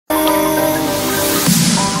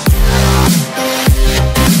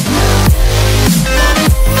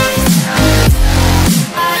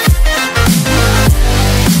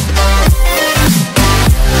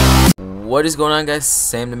What is going on, guys?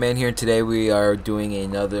 Sam the Man here. Today we are doing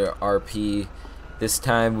another RP. This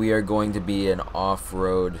time we are going to be an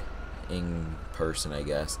off-roading person, I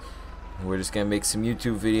guess. We're just gonna make some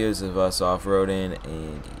YouTube videos of us off-roading,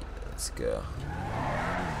 and let's go.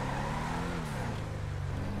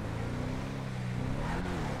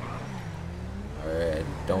 Alright, I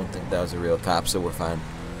don't think that was a real cop, so we're fine.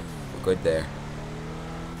 We're good there.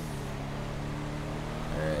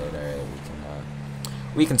 Alright,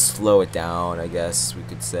 we can slow it down, I guess we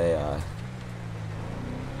could say.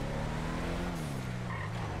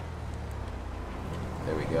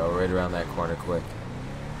 There we go, right around that corner quick.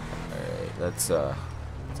 Alright, let's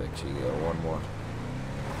actually go one more.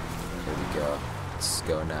 There we go. Let's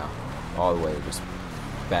go now. All the way, just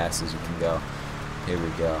fast as you can go. Here we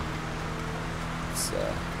go. Let's,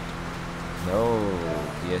 no,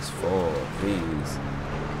 PS4, please.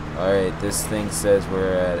 Alright, this thing says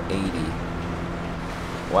we're at 80.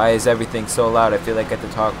 Why is everything so loud? I feel like I have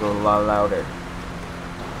to talk a lot louder.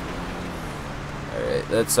 Alright,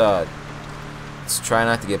 let's try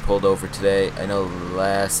not to get pulled over today. I know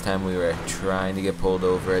last time we were trying to get pulled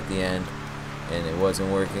over at the end and it wasn't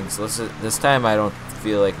working. So this time I don't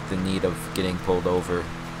feel like the need of getting pulled over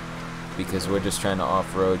because we're just trying to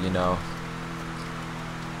off-road, you know.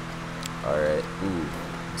 Alright, ooh,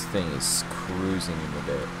 this thing is cruising in the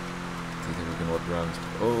dirt. Do you think we can look around?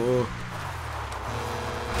 Oh!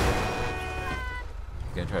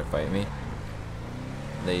 You gonna try to fight me?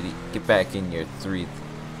 Lady, get back in your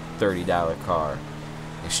 $30 car.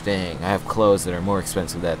 You're staying. I have clothes that are more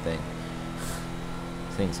expensive than that thing.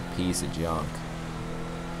 This thing's a piece of junk.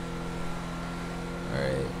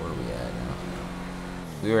 Alright, what are we at now?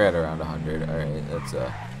 We were at around 100. Alright, let's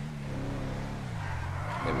there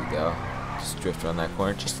we go. Just drift around that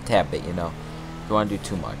corner. Just a tad bit, you know. Don't want to do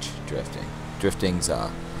too much drifting. Drifting's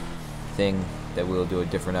a thing that we'll do a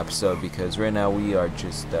different episode because right now we are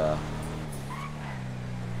just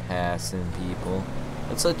passing people.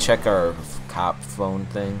 Let's check our cop phone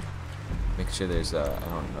thing. Make sure there's I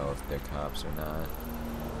don't know if they're cops or not.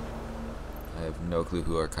 I have no clue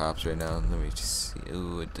who are cops right now. Let me just see.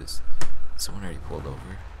 Ooh, it does. Someone already pulled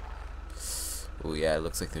over. Oh yeah, it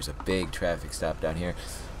looks like there's a big traffic stop down here.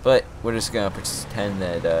 But we're just gonna pretend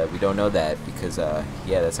that we don't know that because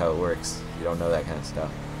yeah, that's how it works. You don't know that kind of stuff.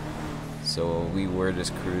 So we were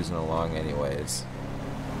just cruising along anyways.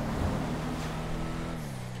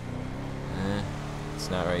 It's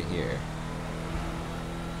not right here.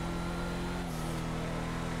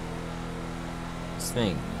 This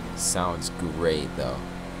thing sounds great though.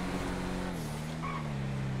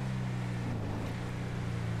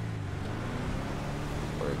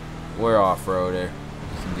 We're off-roader.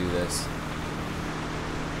 We can do this.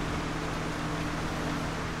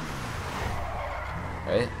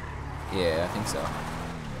 Right? Yeah, I think so.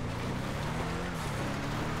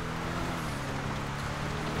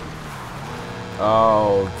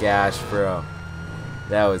 Oh gosh, bro,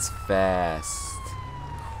 that was fast.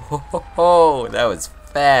 Oh, that was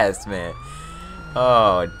fast, man.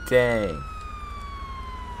 Oh dang.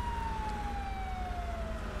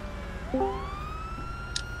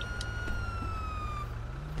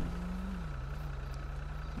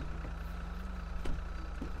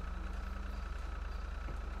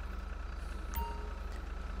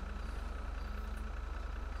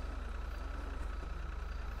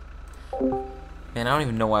 Man, I don't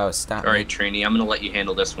even know why I was stopping. Alright, trainee, I'm gonna let you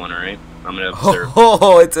handle this one, alright? I'm gonna observe.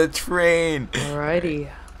 Oh, it's a train! Alrighty.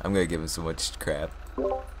 I'm gonna give him so much crap.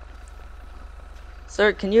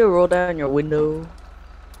 Sir, can you roll down your window?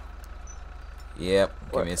 Yep,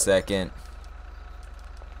 give me a second.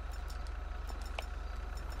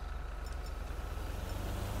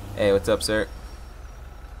 Hey, what's up, sir?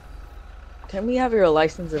 Can we have your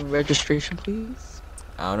license and registration, please?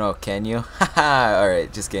 I don't know, can you? Haha,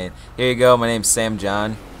 alright, just kidding. Here you go, my name's Sam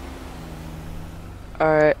John.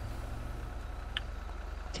 Alright.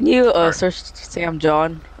 Can you search Sam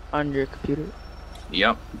John on your computer?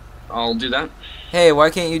 Yep, I'll do that. Hey,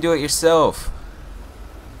 why can't you do it yourself?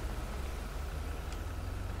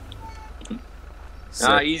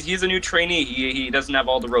 He's a new trainee. He doesn't have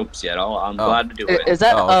all the ropes yet. I'm glad to do it. Is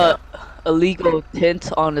that okay. a legal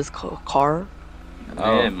tint on his car?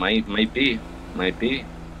 Yeah, might be. Might be.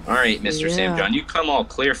 Alright, Mr. Sam John, you come all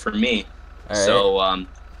clear for me. All right. So,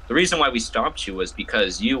 the reason why we stopped you was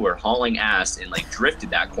because you were hauling ass and, like, drifted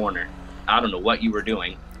that corner. I don't know what you were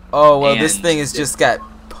doing. Oh, well, this thing has just got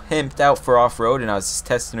pimped out for off-road, and I was just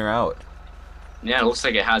testing her out. Yeah, it looks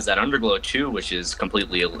like it has that underglow, too, which is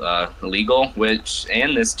completely illegal,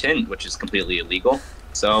 and this tint, which is completely illegal.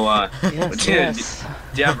 So, yes,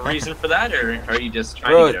 do you have a reason for that, or are you just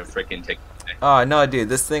trying to get a freaking ticket? Oh no, dude,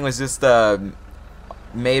 this thing was just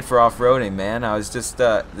made for off-roading, man. I was just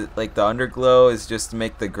like the underglow is just to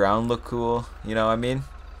make the ground look cool. You know what I mean?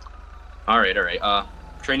 All right.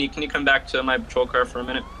 Trainee, can you come back to my patrol car for a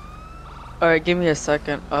minute? Alright, give me a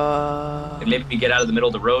second. And maybe get out of the middle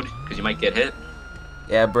of the road because you might get hit.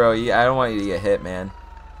 Yeah, bro. I don't want you to get hit, man.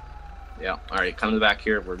 Yeah. All right. Come to the back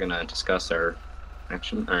here. We're gonna discuss our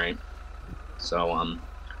action. All right. So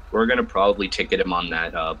we're gonna probably ticket him on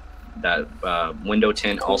that window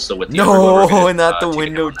tint. Also with the No, gonna, not the ticket him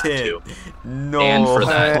window on that tint. too. No. And for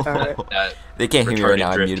that, Alright. They can't hear me right retarded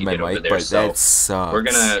now. I drift muted he my did over mic, there. but So that sucks.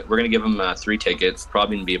 we're gonna give him 3 tickets.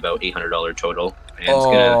 Probably gonna be about $800 total, and it's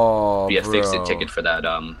Oh, gonna be a bro. fix-it ticket for that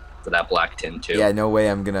black tint too. Yeah, no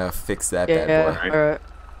way I'm gonna fix that Yeah, bad boy. alright.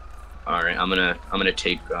 All right. I'm gonna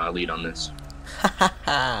take lead on this.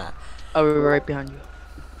 I'll be right behind you.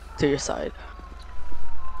 To your side.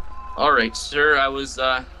 All right, sir. I was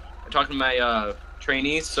talking to my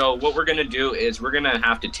trainees. So what we're gonna do is we're gonna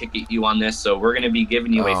have to ticket you on this. So we're gonna be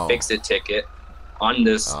giving you a fix-it ticket on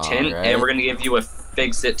this tint, right. and we're gonna give you a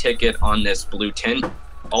fix-it ticket on this blue tint.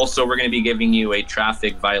 Also, we're gonna be giving you a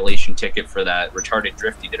traffic violation ticket for that retarded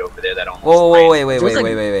drift you did over there. That almost. Whoa, ran.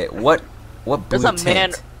 wait. What blue There's a tint?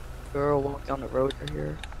 man girl walking on the road right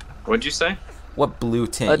here. What'd you say? What blue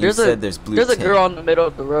tint? You There's said there's blue There's tint. a girl on the middle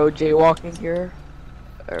of the road jaywalking here.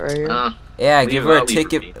 Right here. Yeah, leave give her a leave her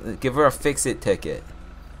ticket. Give her a fix-it ticket.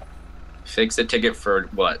 Fix-it ticket for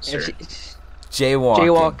what, sir? And Jaywalking.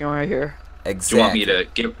 jaywalking right here. Exactly. Do you want me to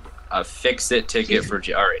give a fix-it ticket for?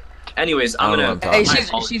 All right. Anyways, I I'm don't know gonna. what I'm Hey,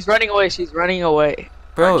 talking she's running away. She's running away.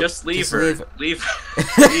 Bro, just leave her. Leave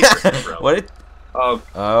her. Leave her, bro. What?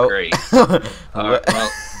 Oh, great. What?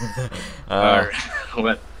 Well, alright.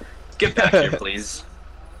 What? Get back here, please.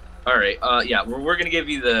 All right. Yeah, we're gonna give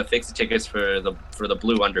you the fix tickets for the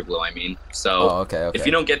blue underglow. I mean, so okay. if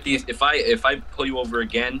you don't get these, if I pull you over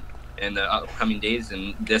again in the upcoming days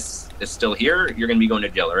and this is still here, you're gonna be going to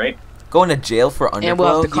jail. All right? Going to jail for And we'll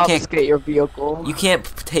underglow? have to confiscate your vehicle. You can't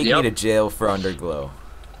take me to jail for underglow.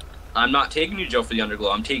 I'm not taking you to jail for the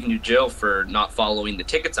underglow. I'm taking you to jail for not following the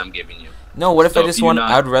tickets I'm giving you. No, what if So I just you want?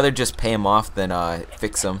 not- I'd rather just pay him off than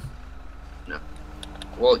fix him.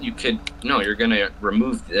 Well, you could. No, you're gonna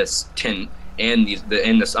remove this tint and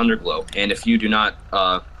this underglow, and if you do not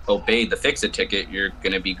obey the fix-it ticket, you're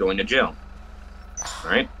gonna be going to jail.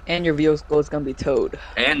 All right? And your vehicle is gonna be towed.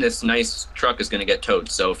 And this nice truck is gonna get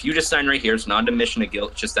towed. So if you just sign right here, it's not an admission of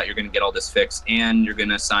guilt. It's just that you're gonna get all this fixed, and you're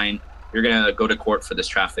gonna sign. You're gonna go to court for this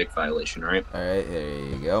traffic violation. All right? All right, there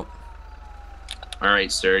you go. All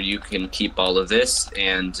right, sir. You can keep all of this,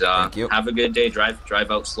 and Thank you. have a good day. Drive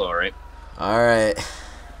out slow. All right? All right.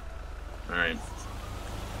 All right.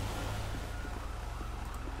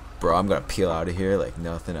 Bro, I'm gonna peel out of here like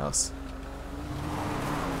nothing else.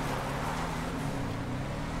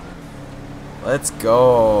 Let's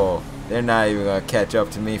go. They're not even gonna catch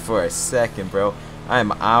up to me for a second, bro.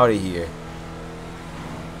 I'm out of here.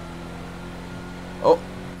 Oh,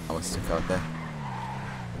 almost took out that.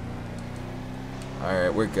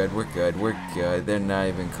 Alright, we're good. They're not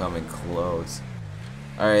even coming close.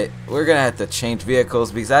 Alright, we're gonna have to change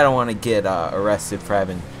vehicles because I don't want to get arrested for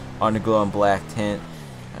having underglow and black tint.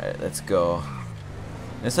 Alright, let's go.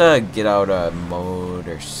 Let's get out a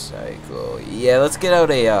motorcycle. Yeah, let's get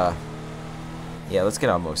out a let's get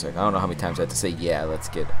out a motorcycle. I don't know how many times I have to say yeah.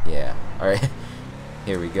 Alright.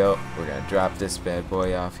 Here we go. We're gonna drop this bad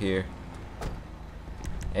boy off here.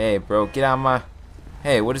 Hey bro, get out my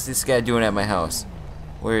Hey, what is this guy doing at my house?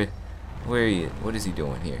 Where are you? What is he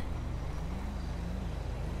doing here?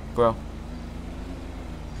 Bro.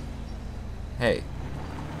 Hey.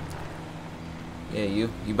 Yeah, you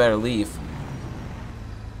better leave.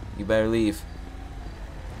 You better leave.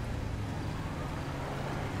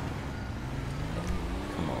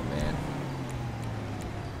 Come on, man.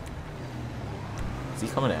 Is he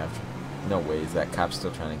coming after me? No way, is that cop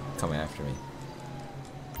still trying to come after me?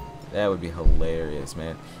 That would be hilarious,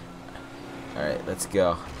 man. Alright, let's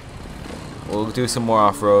go. We'll do some more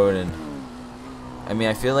off-road, and I mean,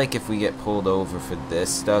 I feel like if we get pulled over for this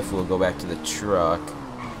stuff, we'll go back to the truck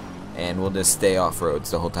and we'll just stay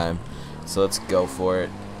off-roads the whole time. So let's go for it.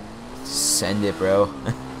 Send it, bro.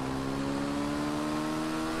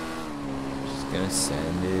 Just gonna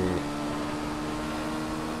send it.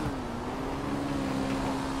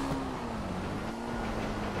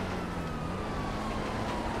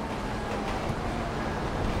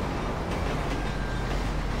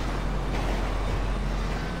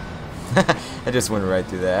 I just went right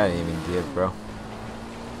through that. I didn't even give, bro.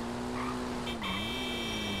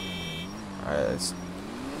 Alright,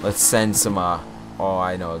 let's send some oh,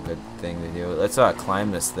 I know a good thing to do. Let's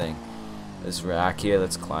climb this thing. this rock here.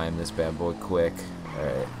 Let's climb this bad boy quick.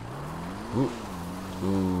 Alright.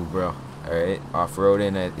 Ooh, bro. Alright,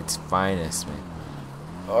 off-roading at its finest, man.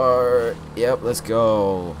 Alright, yep, let's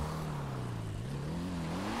go.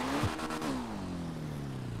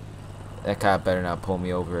 That cop better not pull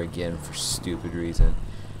me over again for stupid reason.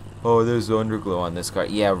 Oh, there's underglow on this car.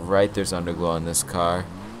 Yeah, right, there's underglow on this car.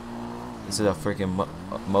 This is a freaking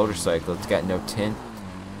motorcycle. It's got no tint.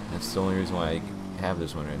 That's the only reason why I have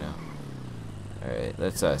this one right now. Alright,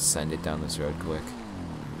 let's send it down this road quick.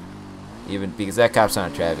 Even because that cop's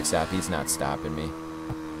on a traffic stop, he's not stopping me.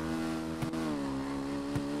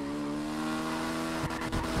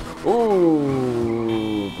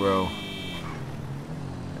 Ooh, bro.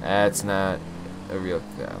 That's not a real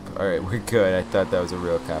cop. Alright, we're good. I thought that was a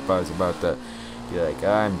real cop. I was about to be like,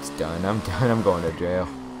 I'm done. I'm going to jail.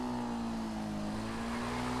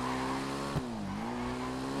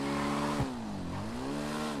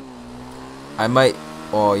 I might,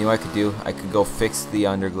 oh, you know what I could do? I could go fix the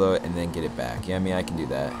underglow and then get it back. Yeah, I mean, I can do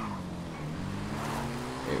that.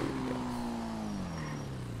 There we go.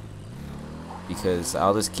 Because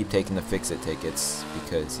I'll just keep taking the fix-it tickets.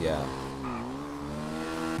 Because, yeah.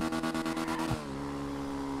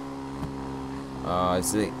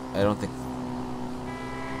 Is it? I don't think.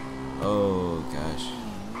 Oh gosh,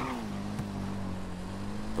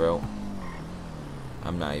 bro.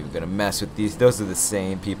 I'm not even gonna mess with these. Those are the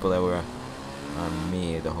same people that were on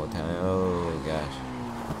me the whole time. Oh gosh.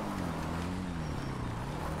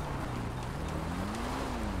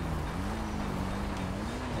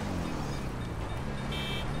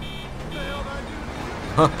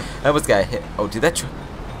 That was got hit. Oh, did that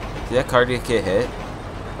car get hit?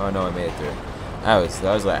 Oh no, I made it through. I was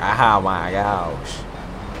like, oh my gosh.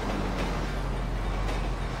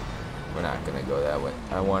 We're not gonna go that way.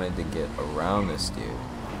 I wanted to get around this dude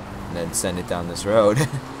and then send it down this road.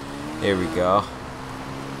 Here we go.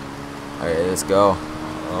 Alright, let's go.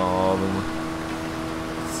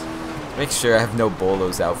 Make sure I have no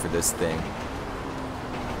bolos out for this thing,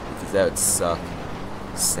 because that would suck.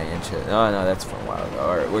 Sanchez. Oh no, that's from a while ago.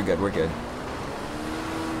 Alright, we're good, we're good.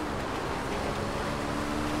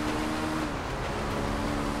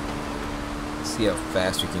 See how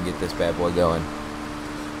fast we can get this bad boy going.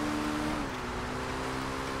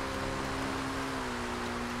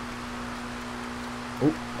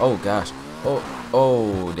 Oh gosh.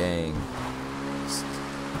 Oh dang.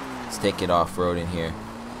 Let's take it off-road in here.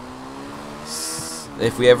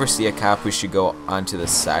 If we ever see a cop, we should go onto the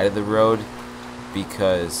side of the road,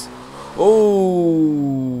 because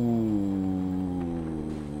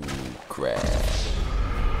crap.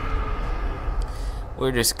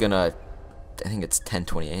 We're just gonna, I think it's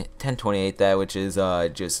 1028 that, which is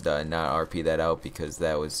just not RP that out, because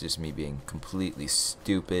that was just me being completely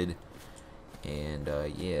stupid. And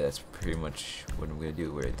yeah, that's pretty much what I'm gonna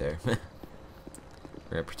do right there. We're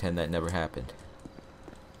gonna pretend that never happened.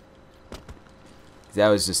 That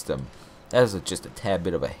was just a tad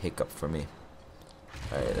bit of a hiccup for me.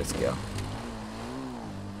 All right, let's go.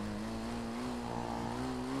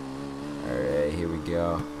 All right, here we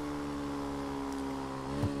go.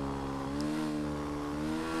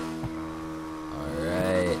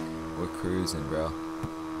 Alright, we're cruising, bro.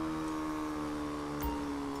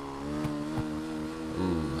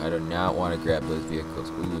 Ooh, I do not want to grab those vehicles.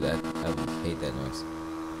 Ooh, I hate that noise.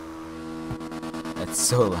 That's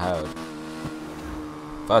so loud.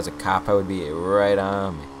 If I was a cop, I would be right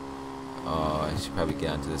on me. Oh, I should probably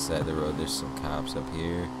get onto this side of the road. There's some cops up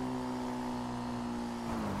here.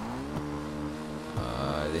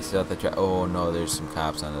 They still have to oh no, there's some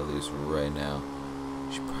cops on the loose right now.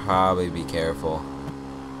 Should probably be careful.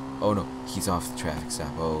 Oh no, he's off the traffic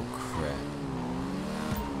stop. Oh crap.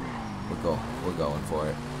 We're going for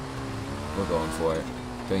it. We're going for it.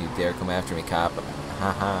 Don't you dare come after me, cop.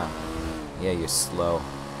 Haha. Yeah, you're slow.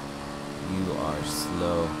 You are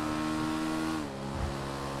slow.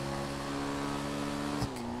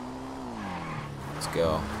 Let's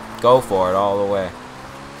go. Go for it all the way.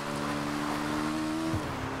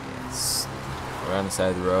 Yes. We're on the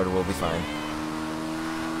side of the road, we'll be fine.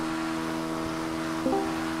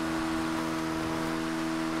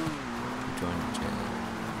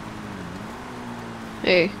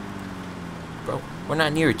 Hey. Bro, we're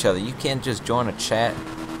not near each other. You can't just join a chat.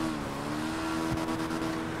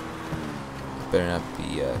 Better not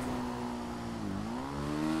be,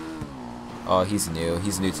 oh, he's new.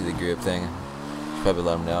 He's new to the group thing. Should probably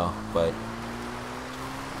let him know, but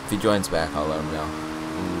if he joins back, I'll let him know.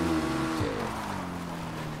 Ooh, okay.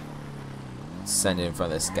 Send it in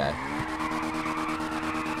front of this guy.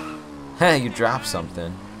 Hey, you dropped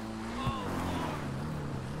something.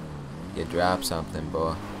 You dropped something,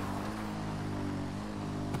 boy.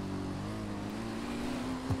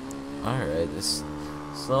 Alright, this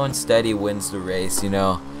slow and steady wins the race, you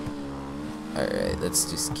know. Alright, let's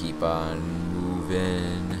just keep on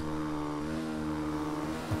moving.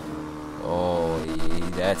 Oh,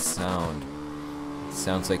 that sound. It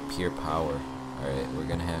sounds like pure power. Alright, we're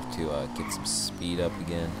gonna have to get some speed up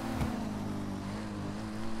again.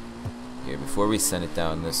 Here, before we send it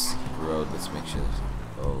down this road, let's make sure there's...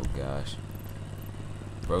 Oh, gosh.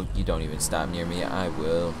 Bro, you don't even stop near me. I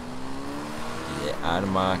will. Get out of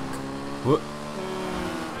my... What?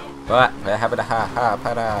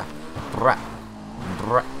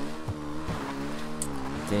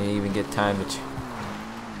 Didn't even get time to...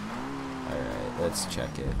 Alright, let's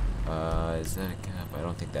check it. Is that a cop? I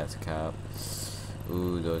don't think that's a cop.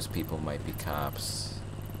 Ooh, those people might be cops.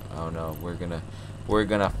 I don't know. We're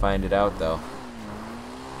gonna find it out though.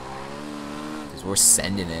 Cause we're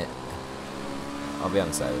sending it. I'll be on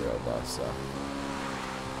the side of the road though, so.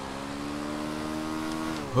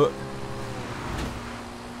 Huh.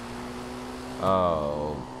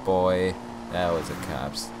 Oh boy, that was a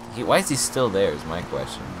cop's. Why is he still there? Is my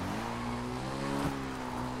question.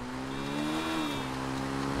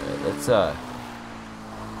 Alright, let's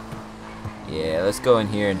yeah, let's go in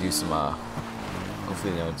here and do some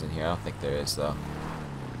hopefully no one's in here. I don't think there is though.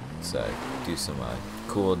 Let's do some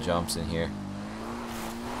cool jumps in here.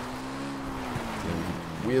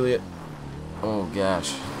 Wheelie it. Oh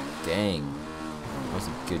gosh, dang, that was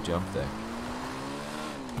a good jump there.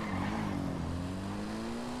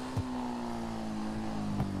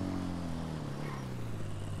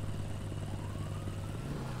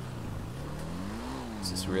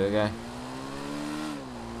 Is this a real guy?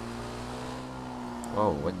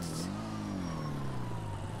 Whoa, what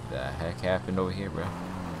the heck happened over here, bro?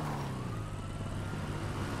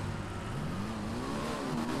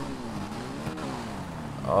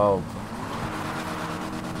 Oh,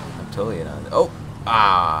 I'm totally in on it. Oh,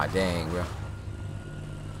 ah, dang, bro.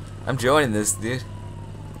 I'm joining this, dude.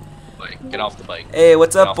 Like, get off the bike. Hey,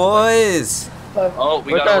 what's up, boys? Oh,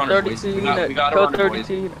 we got a runner, boys. We got a runner, boys.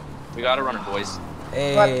 We got a runner, boys.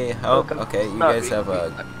 Hey, oh, okay, you guys have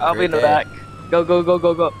a I'll be in the day. back. Go, go, go,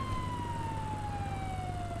 go, go.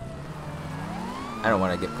 I don't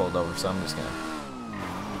want to get pulled over, so I'm just gonna.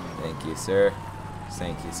 Thank you, sir.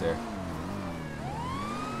 Thank you, sir.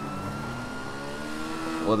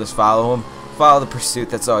 We'll just follow him. Follow the pursuit.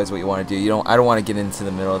 That's always what you want to do. I don't want to get into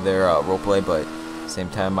the middle of their roleplay, but at the same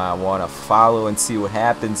time, I want to follow and see what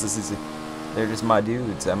happens. They're just my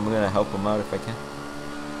dudes. I'm gonna help them out if I can.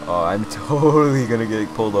 Oh, I'm totally gonna get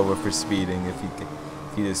pulled over for speeding if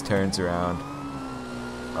he just turns around.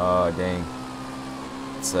 Oh dang.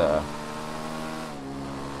 It's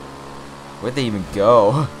where'd they even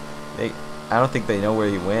go? I don't think they know where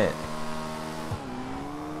he went.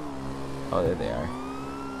 Oh, there they are.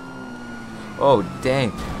 Oh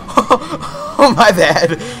dang. Oh, my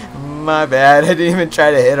bad. My bad. I didn't even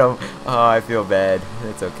try to hit him. Oh, I feel bad.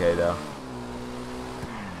 It's okay though.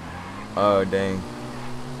 Oh dang.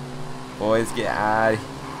 Boys, get out.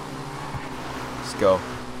 Let's go.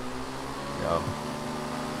 Go.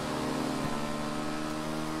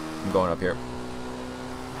 I'm going up here.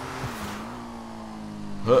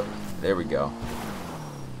 Huh. There we go.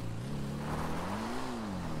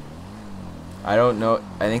 I don't know.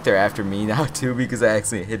 I think they're after me now too because I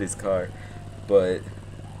accidentally hit his car. But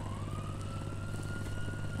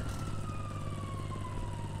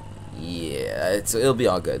yeah, it'll be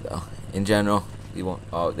all good though. In general, we won't.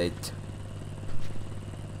 Oh,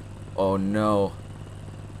 oh no.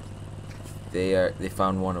 They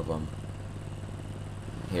found one of them.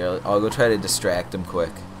 Here, I'll go try to distract him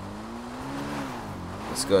quick.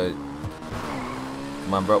 Let's go.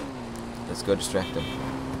 Come on, bro. Let's go distract him.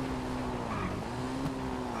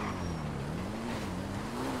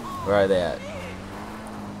 Where are they at?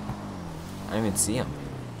 I don't even see him.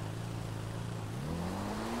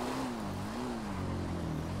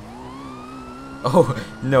 Oh,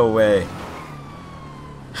 no way.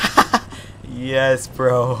 Yes,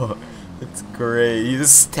 bro. It's great. He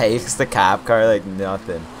just takes the cop car like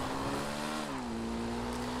nothing.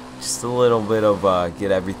 Just a little bit of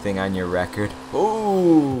get everything on your record.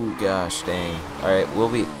 Oh, gosh dang. Alright, we'll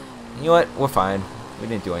be... You know what? We're fine. We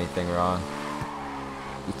didn't do anything wrong.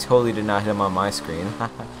 We totally did not hit him on my screen.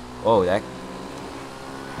 Oh, that...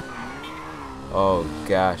 Oh,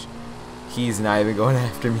 gosh. He's not even going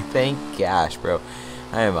after me. Thank gosh, bro.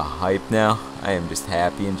 I am a hype now. I am just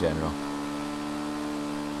happy in general.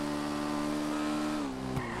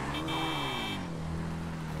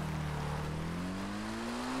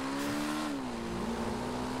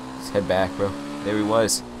 Let's head back, bro. There he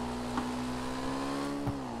was.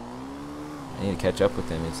 I need to catch up with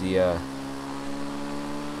him. Is he,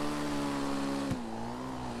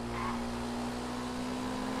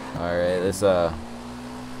 Alright, let's Oh,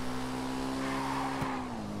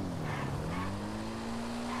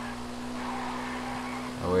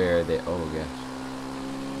 where are they? Oh gosh.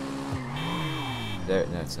 There,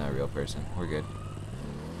 that's not a real person. We're good.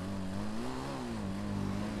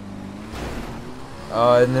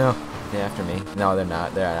 Oh no. They're after me. No, they're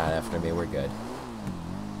not. They're not after me. We're good.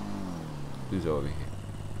 Who's over here?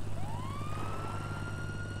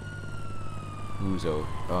 Who's over?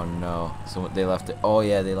 Oh no. Someone, they left it. Oh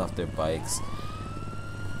yeah, they left their bikes.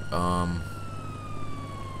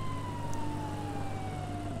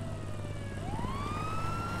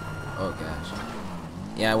 Oh gosh.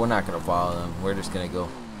 Yeah, we're not gonna follow them. We're just gonna go.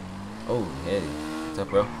 Oh hey, what's up,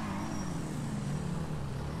 bro?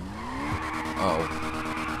 Oh.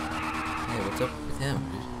 Hey, what's up with him?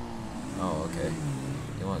 Oh, okay.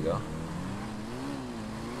 You wanna go?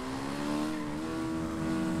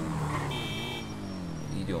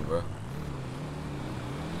 What are you doing, bro?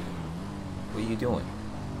 What are you doing?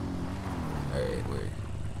 Alright, where?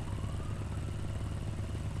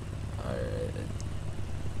 Alright.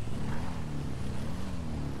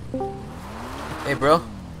 Hey, bro.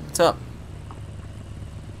 What's up?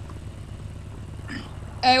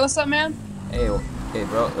 Hey, what's up, man? Hey, hey,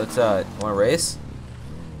 bro. Let's wanna race?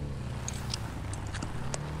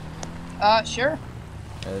 Sure.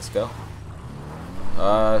 Alright, let's go.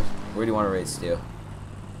 Where do you want to race to?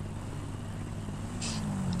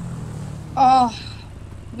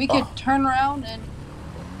 We could turn around and...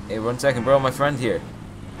 Hey, 1 second, bro. My friend here.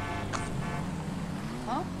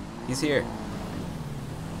 Huh? He's here.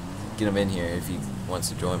 Get him in here if he wants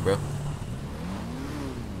to join, bro.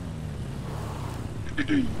 I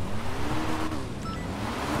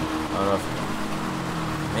don't know if...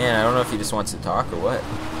 Man, I don't know if he just wants to talk or what.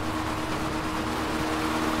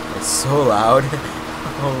 It's so loud.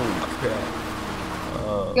 Holy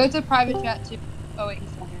crap. Go to private chat, too. Oh, wait,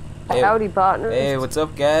 he's not here. Hey, howdy, partner. Hey, what's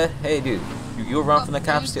up, guy? Hey, dude. You were run from the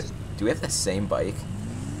cops too. Do we have the same bike?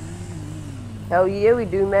 Hell yeah, we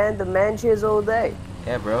do, man. The man cheers all day.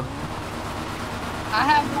 Yeah, bro. I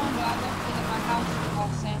have one, but I left it at my house in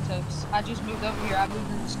Los Santos. I just moved over here. I moved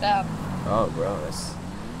in the stab. Oh, bro,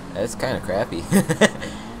 that's kind of crappy.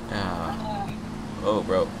 Oh,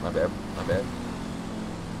 bro, my bad, my bad.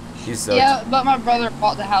 He's so. Yeah, but my brother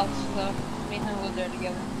bought the house, so me and him lived there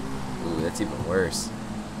together. Ooh, that's even worse.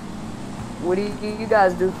 What do you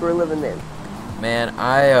guys do for a living then? Man,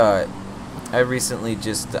 I recently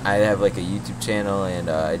I have like a YouTube channel and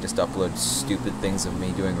I just upload stupid things of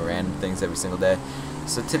me doing random things every single day.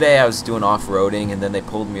 So today I was doing off-roading and then they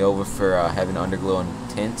pulled me over for having underglow and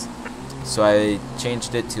tint. So I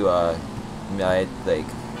changed it to I like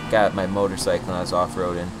got my motorcycle and I was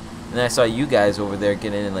off-roading. And then I saw you guys over there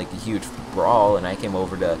getting in like a huge brawl and I came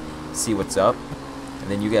over to see what's up. And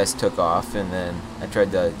then you guys took off and then I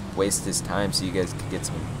tried to waste his time so you guys could get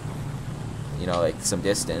some, you know, like some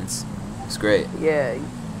distance. It's great. Yeah. They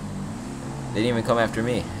didn't even come after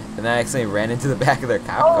me. And I actually ran into the back of their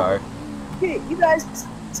cop car. Shit, you guys.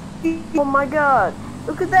 Oh my god.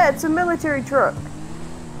 Look at that. It's a military truck.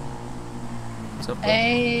 What's up, bro?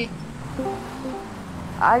 Hey,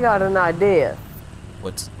 I got an idea.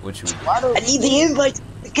 What should we do? I need the invite.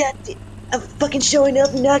 God, I'm fucking showing up.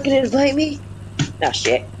 You're not gonna invite me? Oh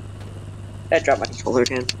shit. I dropped my controller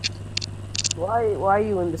again. Why are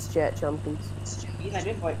you in this chat, Chumpkins? Need that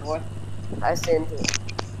invite, boy. I sent it.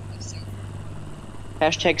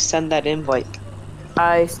 Hashtag send that invite.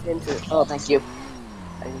 I sent it. Oh, thank you.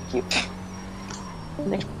 Thank you.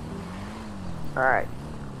 Alright.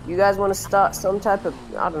 You guys want to start some type of,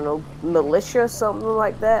 I don't know, militia, something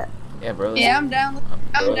like that? Yeah, bro. yeah, I'm down.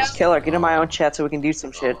 I'm down. Killer, get in my own chat so we can do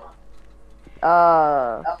some shit.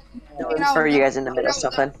 Or you guys in the middle of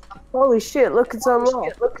something. Holy shit, look, it's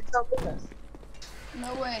unlocked.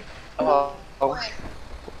 No way. Oh.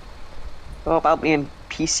 What about me in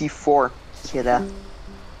PC4? Kidda.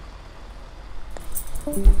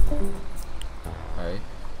 Alright.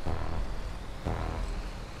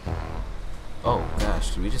 Oh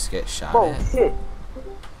gosh, did we just get shot Oh at? shit.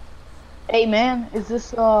 Hey man, is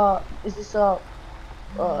this the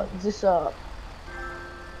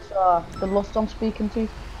Lost I'm speaking to?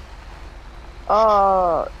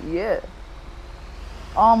 Yeah.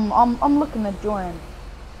 I'm looking to join.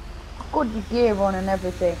 I've got your gear on and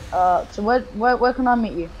everything. So where can I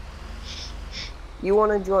meet you? You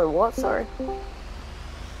want to join what, sorry?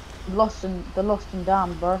 The Lost and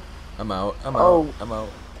Damned, bro. I'm out. I'm Oh. out. I'm out.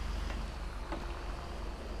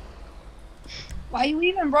 Why you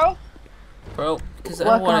leaving, bro? Bro, because I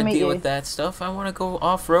Where don't can I want to meet deal you? with that stuff. I want to go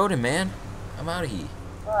off-roading, man. I'm out of here.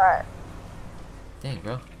 Alright. Dang,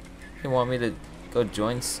 bro. You want me to Go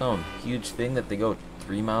join some huge thing that they go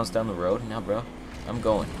 3 miles down the road? Now, bro, I'm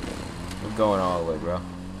going. We're going all the way, bro.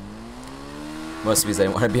 Mostly because I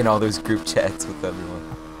didn't want to be in all those group chats with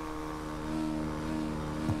everyone.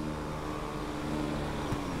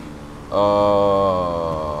 Oh,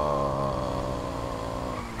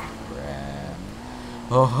 crap.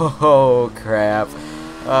 Oh, crap.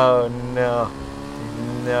 Oh, no.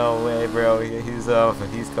 No way, bro. He's off.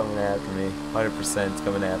 He's coming after me. 100%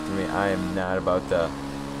 coming after me. I am not about to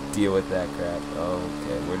deal with that crap.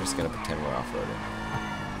 Okay, we're just going to pretend we're off-roading.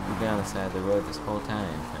 We've been on the side of the road this whole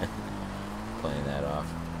time. Playing that off.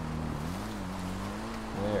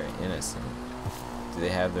 Very innocent. Do they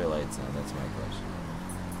have their lights on? That's my question.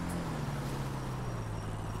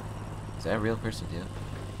 Is that a real person too?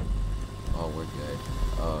 Oh, we're good.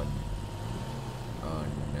 Oh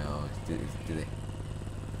no. Do they?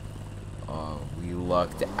 Oh, we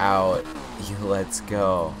lucked out. Let's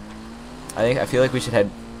go. I feel like we should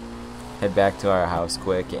head back to our house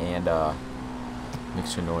quick and make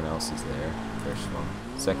sure no one else is there. First of all.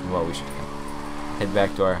 Second of all, we should head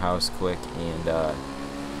back to our house quick and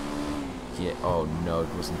get. Oh no,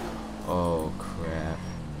 it wasn't. Oh crap.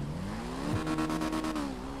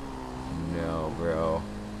 No, bro.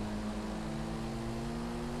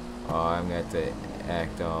 Oh, I'm gonna have to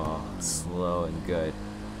act all slow and good.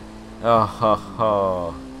 Oh ho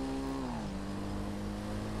ho.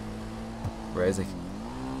 Bro, it's like,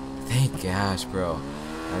 thank gosh, bro.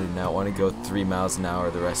 I did not want to go 3 miles an hour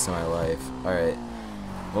the rest of my life. Alright.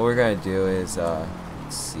 What we're gonna do is,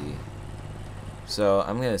 let's see. So,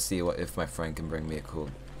 I'm gonna see if my friend can bring me a cool,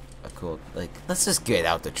 like, let's just get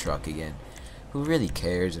out the truck again. Who really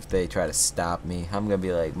cares if they try to stop me? I'm gonna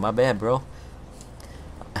be like, my bad, bro.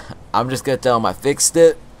 I'm just gonna tell them I fixed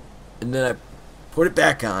it, and then I put it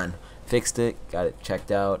back on. Fixed it, got it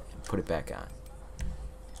checked out, put it back on.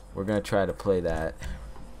 We're gonna try to play that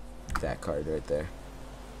card right there.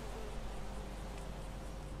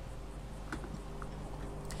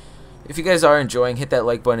 If you guys are enjoying, hit that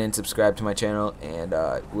like button and subscribe to my channel. And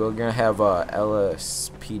we're gonna have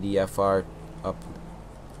LSPDFR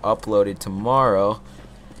uploaded tomorrow,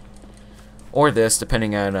 or this,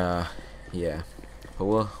 depending on yeah. But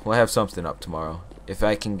we'll have something up tomorrow. If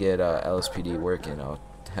I can get LSPD working, I'll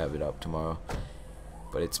have it up tomorrow.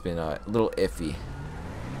 But it's been a little iffy.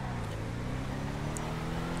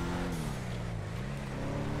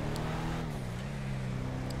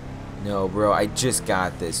 No, bro, I just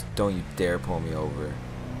got this. Don't you dare pull me over.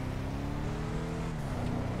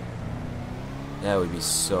 That would be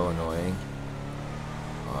so annoying.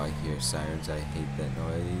 Oh, I hear sirens. I hate that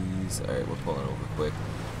noise. Alright, we're pulling over quick.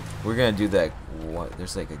 We're gonna do that. What?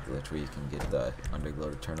 There's like a glitch where you can get the underglow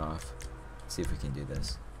to turn off. Let's see if we can do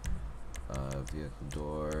this. Vehicle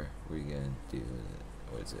door. We're gonna do,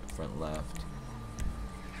 what is it? Front left.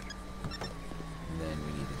 And then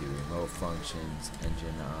we need to do remote functions,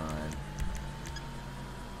 engine on.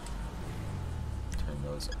 Turn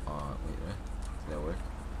those on. Wait, what? Does that work?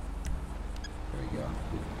 There we go.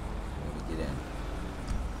 Let me get in.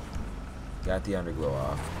 Got the underglow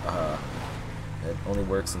off. It only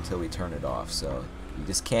works until we turn it off, so you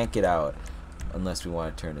just can't get out unless we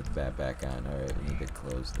want to turn it back on. Alright, we need to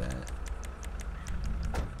close that.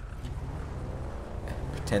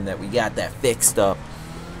 Pretend that we got that fixed up.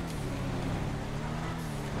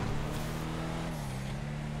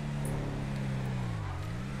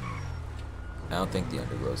 I don't think the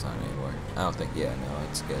underglow's on anymore. I don't think, yeah, no,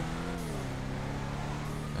 it's good.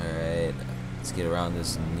 Alright, let's get around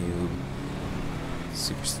this noob.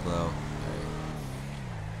 Super slow. Alright.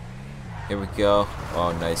 Here we go.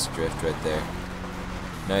 Oh, nice drift right there.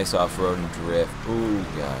 Nice off-roading drift. Ooh,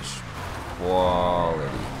 gosh.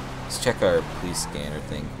 Quality. Let's check our police scanner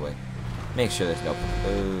thing quick. Make sure there's no...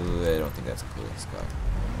 Ooh, I don't think that's a police car.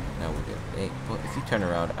 Now we're good. Hey, well, if you turn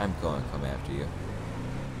around, I'm going to come after you.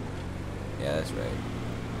 Yeah, that's right.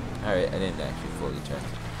 Alright, I didn't actually fully check.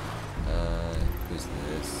 Who's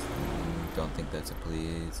this? Don't think that's a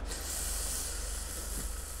police.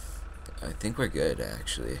 I think we're good,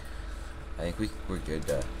 actually. I think we're good.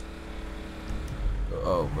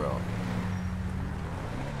 Oh, bro.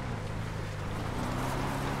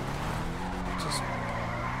 Just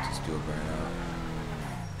do a burnout.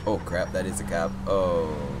 Oh crap, that is a cop.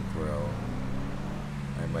 Oh, bro.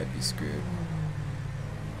 I might be screwed.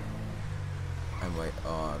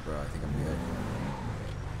 Oh, bro, I think I'm good.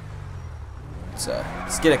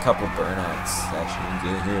 Let's get a couple burnouts actually and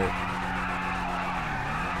get here.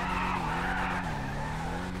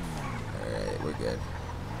 Alright, we're good.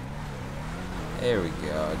 There we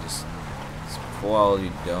go. Just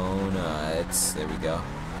quality donuts. There we go.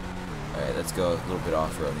 Alright, let's go a little bit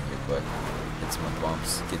off-roading here quick. Hit some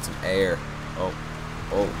bumps. Get some air. Oh.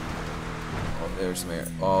 Oh, there's some air.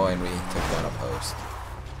 Oh, and we took down a post.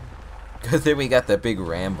 Good thing we got that big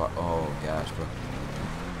ram bar. Oh, gosh, bro.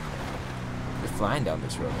 You're flying down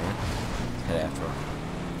this road, man. Head after him.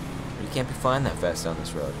 You can't be flying that fast down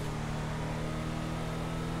this road.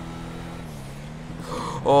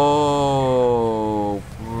 Oh,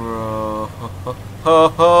 bro.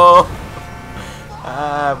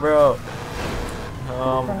 Ah, bro.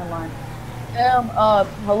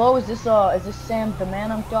 Hello, is this Sam, the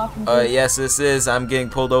man I'm talking to? Yes, this is. I'm getting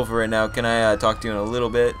pulled over right now. Can I talk to you in a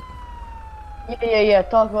little bit? Yeah.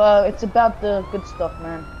 Talk. It's about the good stuff,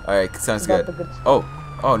 man. All right, sounds good.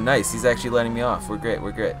 Oh, nice. He's actually letting me off. We're great.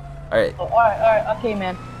 All right. Oh, all right. Okay,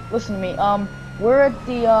 man. Listen to me. We're at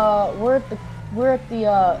the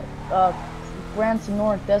Grand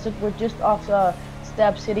Sonora Desert. We're just off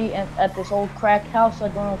Stab City and at this old crack house. I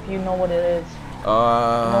don't know if you know what it is. You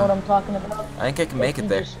know what I'm talking about? I think I can make it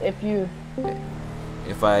there. Stop.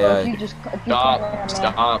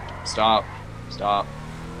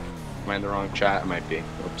 Am I in the wrong chat? I might be.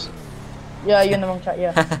 Oops. Yeah, you're in the wrong chat,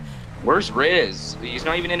 yeah. Where's Riz? He's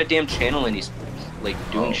not even in a damn channel and he's like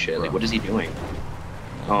doing shit. Bro. Like, what is he doing?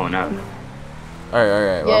 Oh, no.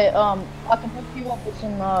 Alright. Yeah, I can hook you up with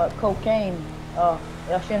some cocaine. I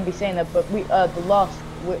shouldn't be saying that, but the Lost.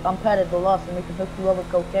 I'm Pat at the Lost, and we can hook you up with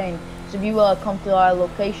cocaine. So if you come to our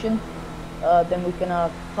location, then we can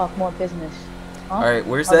talk more business. Huh? All right,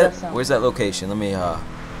 where's that location? Let me I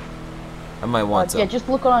might want some. Yeah, just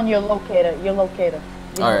look on your locator.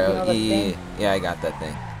 All right, yeah, I got that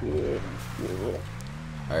thing. Yeah.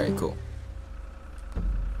 All right, cool.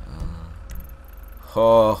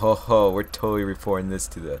 We're totally reporting this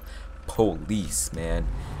to the police, man.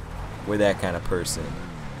 We're that kind of person.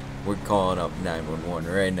 We're calling up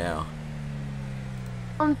 911 right now.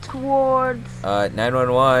 Towards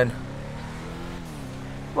 911.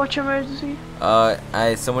 What's your emergency?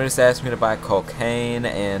 Someone just asked me to buy cocaine,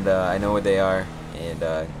 and I know where they are. And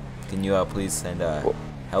can you please send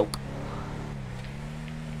help?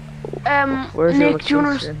 Where's your Nick, do you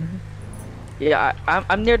wanna... location? Yeah,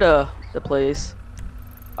 I'm near the place.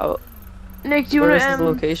 Nick, do you Where's wanna his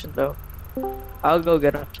location though? I'll go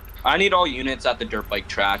get him. I need all units at the dirt bike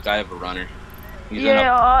track. I have a runner.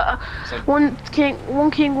 One king,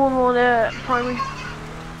 one primary.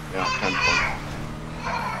 Yeah, 10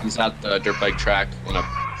 He's at the dirt bike track in a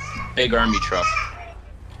big army truck.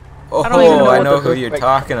 Oh, I know who you're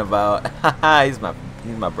talking about. he's my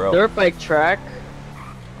bro. Dirt bike track.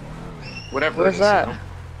 Whatever. Where's that?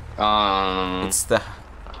 It's the.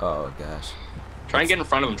 Oh gosh. Try and get in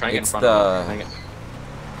front of him. I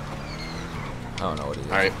don't know what it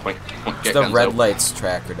is. Alright, it's the red lights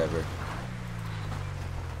track or whatever.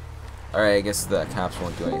 Alright, I guess the cops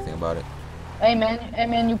won't do anything about it. Hey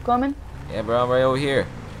man, you coming? Yeah, bro, I'm right over here.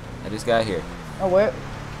 I just got here. Oh, where?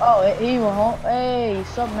 Oh, hey, you home? Hey,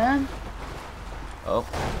 what's up, man? Oh.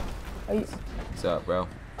 Are you... What's up, bro?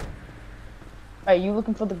 Are you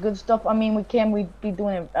looking for the good stuff? I mean, we be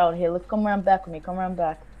doing it out here. Let's come around back with me. Come around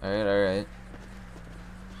back. Alright.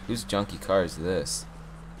 Whose junky car is this?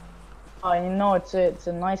 Oh, you know, it's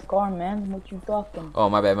a nice car, man. What you talking? Oh,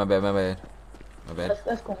 my bad.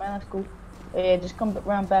 That's cool, man. That's cool. Yeah, just come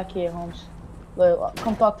around back here, Holmes. Look,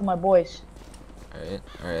 come talk to my boys.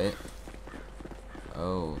 Alright.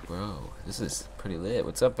 Oh, bro, this is pretty lit.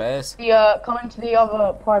 What's up, Bass? Coming to the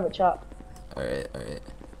other private shop. Alright.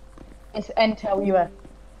 It's Intel US.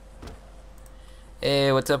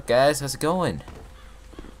 Hey, what's up, guys? How's it going?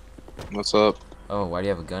 What's up? Oh, why do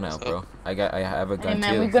you have a gun out, bro? I have a gun hey,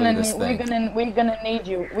 man, too. We're gonna need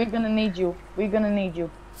you. We're gonna need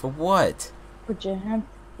you. For what? Put your hand.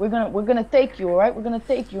 We're gonna take you, alright? We're gonna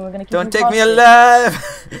take you. We're gonna keep Don't you take me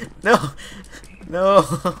hostage. alive! No.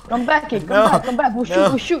 Come back here. Come back. We'll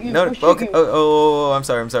shoot you. No. We'll shoot Okay. you. Oh, I'm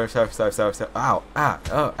sorry. Ow.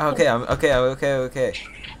 Oh, okay. I'm okay.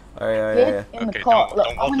 Alright. Get in the car. Look,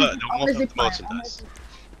 Don't I'm gonna put the merchandise.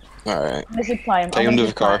 Alright. Take him to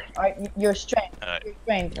the car. Alright, you're trained. Alright. You're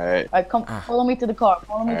trained. Alright. Come, follow me to the car.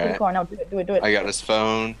 Follow me to the car. Now, do it. I got his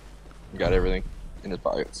phone. Got everything in his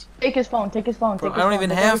pockets. Take his phone. Bro, I don't even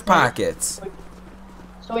have pockets.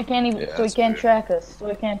 So he can't even. So he can't track us.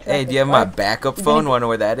 Hey, do you have my backup phone? Wanna know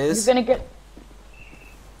where that is? You're gonna get.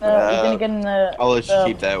 You're gonna get in the. I'll let you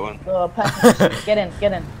keep that one. Get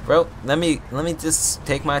in. Bro, let me just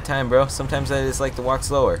take my time, bro. Sometimes I just like to walk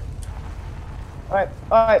slower.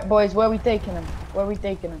 Alright, boys. Where are we taking him?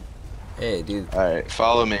 Hey, dude. Alright,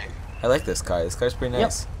 follow me. I like this car. This car's pretty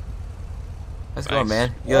nice. Let's go, Nice.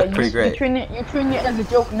 man. You look pretty great. You're treating it as a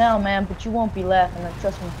joke now, man, but you won't be laughing.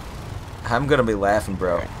 Trust me. I'm gonna be laughing,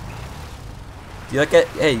 bro. Do you like it?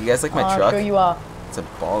 Hey, you guys like my truck? Sure you are. It's a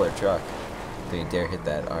baller truck. Don't you dare hit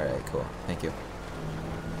that. Alright, cool. Thank you.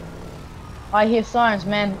 I hear sirens,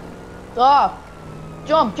 man. Ah!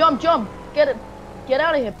 Jump, jump, jump! Get it! Get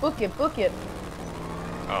out of here! Book it, book it!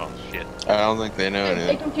 Oh shit. I don't think they know Take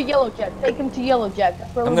anything. him to Yellow Jack. Take him to Yellow Jack.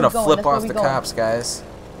 That's where I'm we're gonna going. flip That's where off we the going. cops, guys.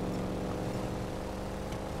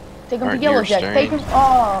 Take him to Aren't Yellow you Jack. Take him. restrained?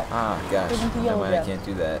 Oh! Ah, gosh. Take him to Never Yellow mind, I Jack. can't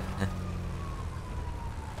do that.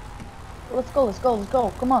 Let's go, let's go, let's go.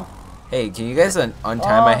 Come on. Hey, can you guys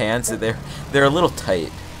untie my hands? They're a little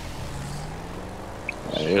tight.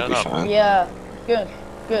 Yeah, you'll be fine. Yeah. Good.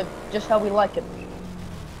 Good. Just how we like it.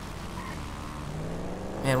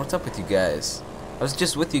 Man, what's up with you guys? I was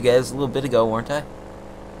just with you guys a little bit ago, weren't I?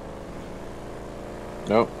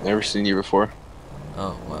 Nope, never seen you before.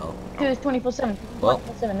 Oh, well. Dude, it's 24/7. Well,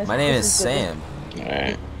 24/7. my name is good. Sam.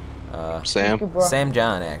 Alright. Uh, Sam? Good, bro. Sam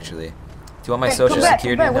John, actually. Do you want my Hey, social come back,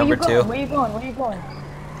 security come back. number Where you too? going? Where you going? Where you going?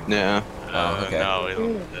 Yeah. Oh, okay. No,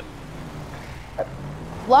 we don't.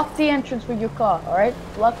 Block the entrance with your car, alright?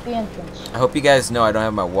 Block the entrance. I hope you guys know I don't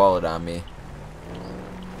have my wallet on me.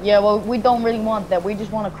 Yeah, well, we don't really want that. We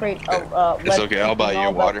just want to create a, It's okay, I'll buy you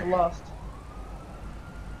water. Lost.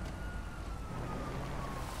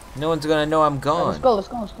 No one's gonna know I'm Let's gone. go, let's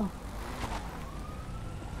go, let's go.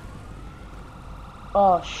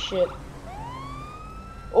 Oh, shit.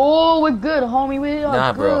 Oh, we're good, homie. We are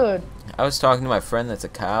Nah, bro. good. I was talking to my friend that's a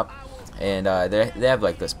cop, and they have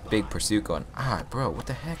like this big pursuit going. Ah, bro, what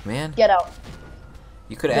the heck, man? Get out.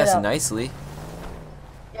 You could Get have asked out. nicely.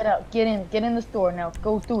 Get out. Get in the store now.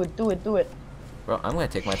 Go do it, do it, do it. Bro, I'm gonna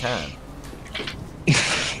take my time.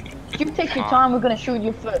 If you take your time, we're gonna shoot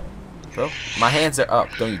your foot. Bro, my hands are up.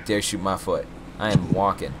 Don't you dare shoot my foot. I am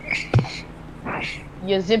walking.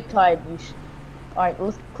 You're zip tied. Alright,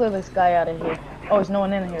 let's clear this guy out of here. Oh, there's no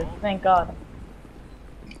one in here. Thank God.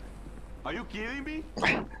 Are you kidding me?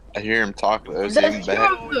 I hear him talk though. Is he That's even back?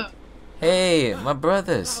 your foot. Hey, my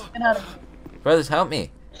brothers. Get out of here. Brothers, help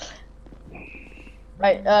me.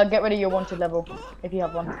 Right, get rid of your wanted level, if you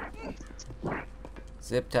have one.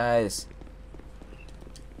 Zip ties.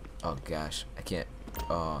 Oh gosh, I can't.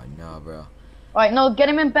 Oh no, bro. Alright, no, get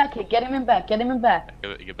him in back here. Get him in back. Get him in back.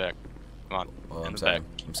 Get back. Come on. Oh, In I'm the sorry. back.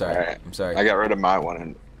 I'm sorry. Alright. I'm sorry. I got rid of my one.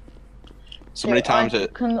 And so many times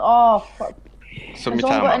it. Oh, fuck. So Has many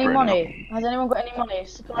anyone times got I've any written money? Has anyone got any money?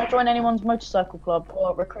 Can I join anyone's motorcycle club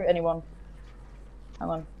or recruit anyone? Hang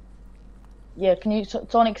on. Yeah, can you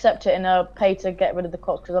someone accept it and pay to get rid of the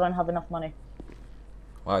cops because I don't have enough money.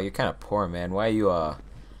 Wow, you're kind of poor, man. Why are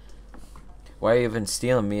you even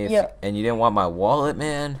stealing me? Yeah. And you didn't want my wallet,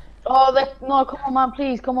 man? Oh, no, come on, man,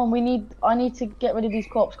 please, come on. I need to get rid of these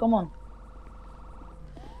cops. Come on.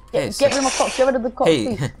 Hey, Get rid of my cops. Get rid of the cops,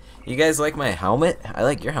 Hey, please. you guys like my helmet? I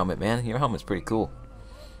like your helmet, man. Your helmet's pretty cool.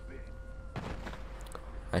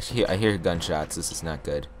 I hear gunshots. This is not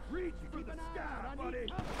good.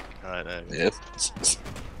 Yeah, it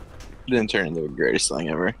didn't turn into the greatest thing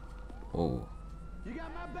ever. Oh.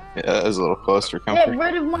 Yeah, that was a little close for Get comfort.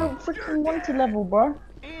 rid of my freaking wanted level, bro.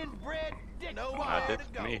 That's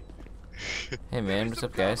me. Hey, man. What's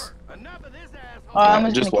up, guys? I'm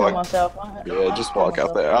just Just gonna kill walk. myself. Yeah, just walk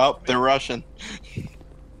out there. Oh, they're rushing.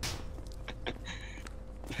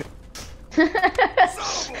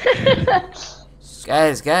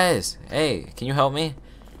 Guys. Hey, can you help me?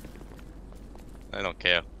 I don't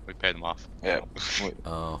care. We paid them off. Yeah,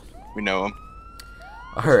 Oh. we know him.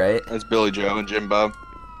 All right. That's Billy Joe and Jim Bob.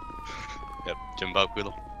 Yep, Jim Bob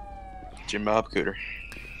Poodle. Jim Bob Cooter.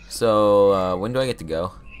 So, when do I get to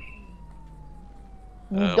go?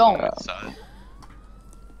 You don't.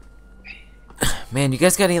 Man, you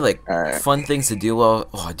guys got any like Alright. fun things to do? Well,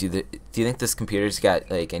 oh, do you think this computer's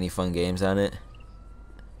got like any fun games on it?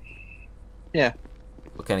 Yeah.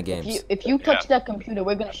 What kind of games? If you touch that computer,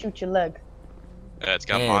 we're gonna shoot your leg. Yeah, it's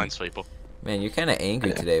got Man. Minesweeper. Man, you're kind of angry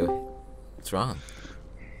Yeah. today. What's wrong?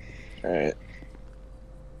 Alright.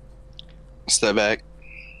 Step back.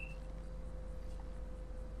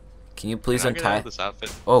 Can you please Can I get out untie? of this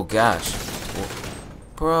outfit? Oh gosh,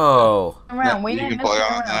 bro. Around, we you didn't can plug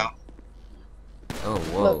mess on around. now. Oh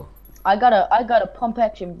whoa. Look. I got a pump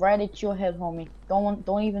action right at your head, homie.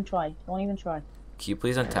 Don't even try. Don't even try. Can you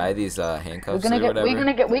please untie these handcuffs We're gonna or whatever?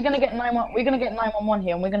 get 911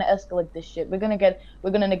 here, and we're gonna escalate this shit. We're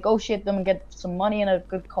gonna negotiate them and get some money and a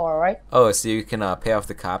good car, alright? Oh, so you can pay off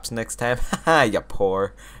the cops next time? Haha, you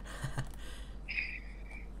poor.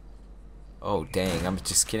 Oh dang, I'm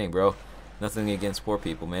just kidding, bro. Nothing against poor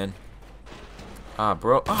people, man. Ah,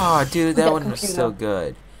 bro. Oh, dude, that one was so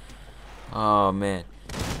good. Oh man,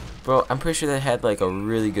 bro, I'm pretty sure that had like a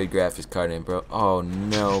really good graphics card in, bro. Oh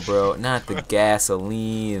no, bro, not the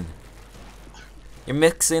gasoline. You're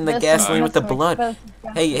mixing the gasoline with the blood.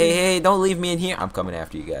 Hey, don't leave me in here. I'm coming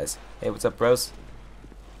after you guys. Hey, what's up, bros?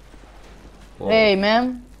 Whoa. Hey,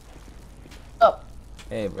 man. What's up?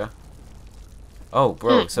 Hey, bro. Oh,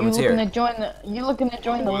 bro, someone's here. You looking to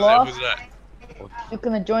join the loft? Who's that?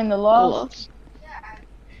 Looking to join the loft?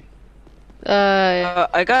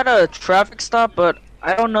 I got a traffic stop, but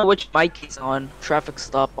I don't know which mic he's on. Traffic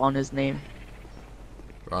stop on his name.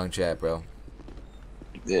 Wrong chat, bro.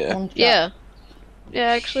 Yeah. Yeah. Yeah,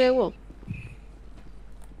 actually, I will.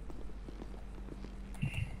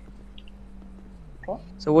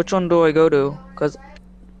 So which one do I go to? Cause,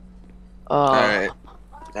 Alright,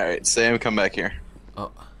 Sam, come back here.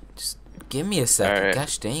 Oh, just give me a second. Alright.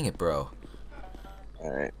 Gosh dang it, bro.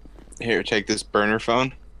 Alright. Here, take this burner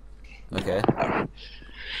phone. Okay.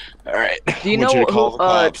 Alright. Do you I want know you to call who, the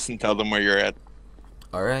cops and tell them where you're at.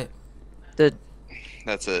 Alright.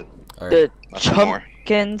 That's it. Alright. the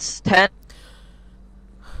Chumpkins tent?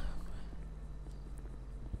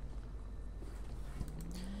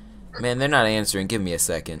 Man, they're not answering. Give me a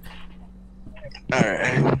second.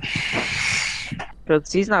 Alright.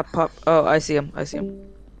 Cause he's not pop. Oh, I see him. I see him.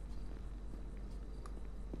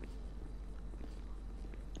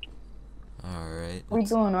 Alright. What are you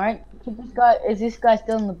doing, right? Is this guy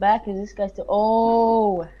still in the back? Is this guy still?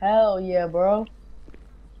 Oh, hell yeah, bro.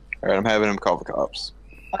 Alright, I'm having him call the cops.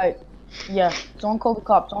 Alright, yeah. Someone call the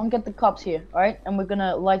cops. Someone get the cops here, alright? And we're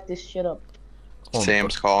gonna light this shit up. Oh,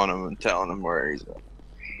 Sam's calling him and telling him where he's at.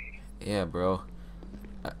 Yeah, bro.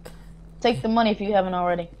 Take the money if you haven't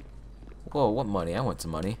already. Whoa, what money? I want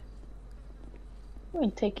some money. You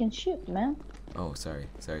ain't taking shit, man. Oh, sorry.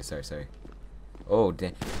 Oh,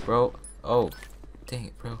 dang. Bro. Oh, dang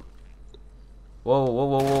it, bro.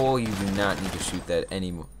 Whoa. You do not need to shoot that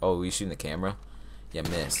anymore. Oh, you shooting the camera? Yeah,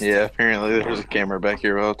 missed. Yeah, apparently there's a camera back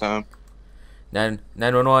here all the time.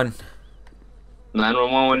 911.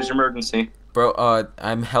 911, what is your emergency? Bro,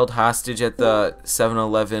 I'm held hostage at the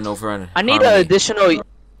 7-Eleven over on I need an Harmony. additional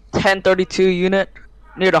 1032 unit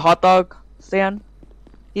near the hot dog stand.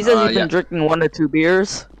 He says he's been drinking 1 to 2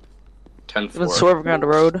 beers. 10-4. He's been swerving on the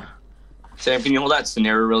road. Sam, can you hold that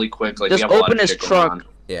scenario really quick? Like, Just we have a lot open of his shit going trunk. on.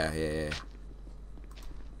 Yeah.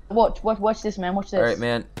 Watch this, man. Watch this. Alright,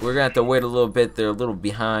 man. We're gonna have to wait a little bit. They're a little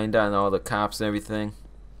behind on all the cops and everything.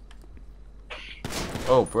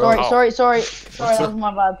 Oh, bro. Sorry. That was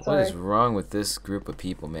my bad. Sorry. What is wrong with this group of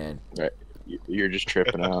people, man? Right. You're just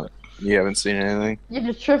tripping out. You haven't seen anything? You're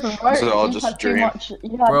just tripping, right? This is all You just had a too dream. much-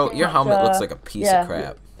 you had Bro, too your much, helmet looks like a piece yeah. of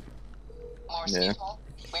crap. Yeah.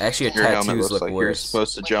 Actually, your Your helmet tattoos looks look like you're worse.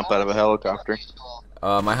 supposed to jump out of a helicopter.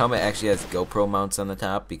 My helmet actually has GoPro mounts on the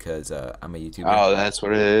top because I'm a YouTuber. Oh, that's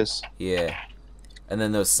what it is? Yeah. And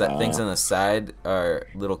then those things on the side are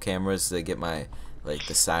little cameras that get my, like,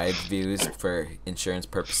 the side views for insurance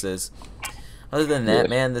purposes. Other than that,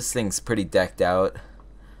 man, this thing's pretty decked out.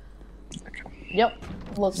 Yep.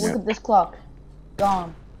 Look at this clock.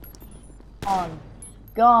 Gone.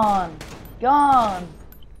 Gone. I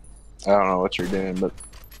don't know what you're doing, but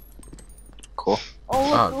cool.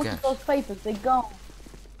 Oh, look at those papers. They're gone.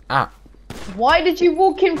 Ah. Why did you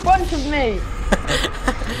walk in front of me?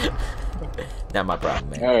 Not my problem,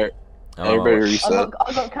 man. Alright. Everybody reset.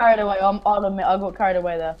 I got carried away. I'll admit, I got carried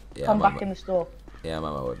away there. Yeah, Come back in the store. Yeah, I'm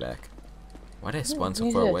on my way back. Why did I spawn so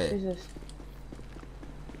Who's far this? away? Who's this?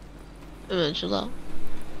 Chill out.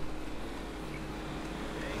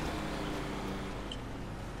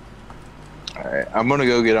 Alright, I'm gonna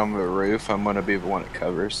go get on the roof. I'm gonna be the one that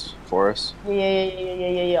covers for us.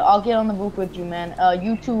 Yeah. I'll get on the roof with you, man.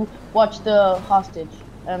 You two watch the hostage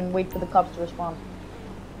and wait for the cops to respond.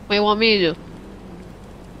 What do you want me to do?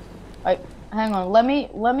 Alright, hang on. Let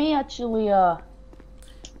me actually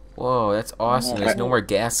Whoa, that's awesome. There's no more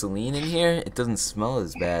gasoline in here? It doesn't smell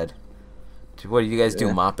as bad. What did you guys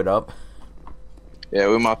do, mop it up? Yeah,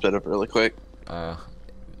 we mopped it up really quick.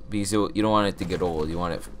 Because you don't want it to get old. You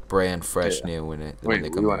want it brand fresh new when they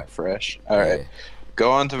come We want out. it fresh. Alright. Yeah.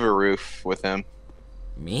 Go onto the roof with him.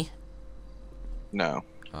 Me? No.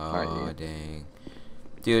 Oh, dang.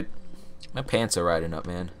 Dude, my pants are riding up,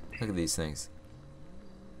 man. Look at these things.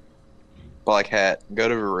 Black hat. Go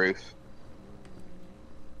to the roof.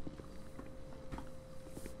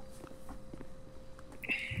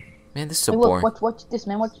 Man, this is so hey, boring. look, watch this,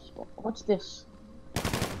 man. Watch this.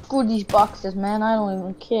 Screw these boxes, man. I don't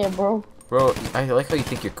even care, bro. Bro, I like how you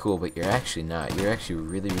think you're cool, but you're actually not. You're actually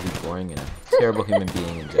really, really boring and a terrible human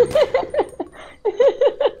being in general.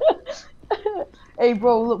 Hey,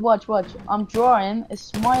 bro, look, watch. I'm drawing a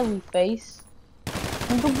smiley face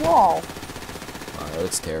on the wall. Wow, that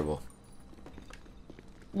looks terrible.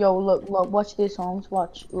 Yo, look, watch this, Holmes.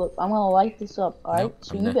 Watch. Look, I'm gonna light this up, alright? Nope,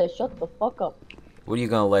 so I'm you not. better shut the fuck up. What are you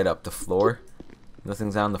gonna light up? The floor?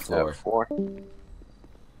 Nothing's on the floor. Floor.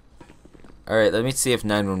 Alright, let me see if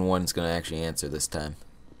 911 is gonna actually answer this time.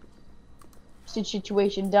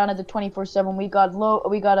 Situation down at the 24/7. We got low.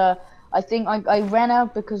 We got a. I think I ran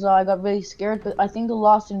out because I got really scared. But I think the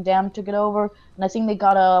Lost and Damned took it over, and I think they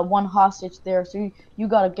got one hostage there. So you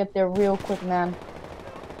gotta get there real quick, man.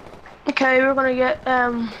 Okay, we're gonna get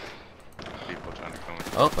People trying to come in.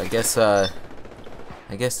 Oh,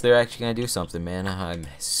 I guess they're actually gonna do something, man.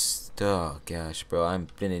 Oh gosh, bro,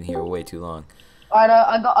 I've been in here way too long. Alright,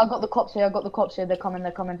 I got the cops here. I got the cops here. They're coming.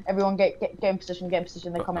 They're coming. Everyone, get in position. Get in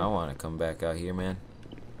position. They're coming. I want to come back out here, man.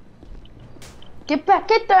 Get back.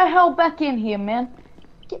 Get the hell back in here, man.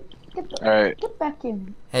 Get back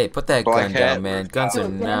in. Hey, put that gun down, man. Guns are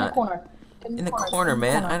Get not in the corner,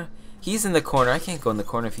 man. He's in the corner. I can't go in the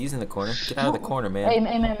corner if he's in the corner. Get out of the corner, man. Hey,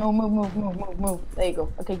 man, move. There you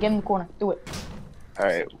go. Okay, get in the corner. Do it. All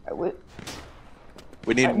right.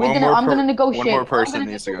 We need I'm gonna negotiate. One more person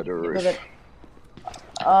needs to go to a roof.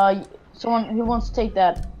 Someone who wants to take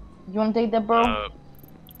that. You want to take that, bro?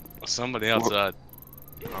 Somebody outside.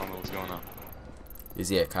 I don't know what's going on. Is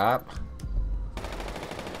he a cop?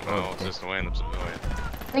 No, it's just a random civilian.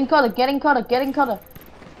 Get in cutter.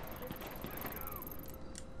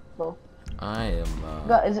 Bro. I am.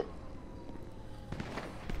 Is it?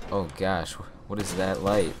 Oh gosh, what is that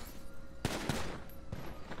light?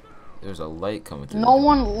 There's a light coming through. No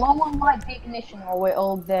one light the ignition or we're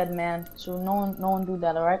all dead, man. So no one do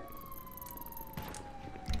that, alright?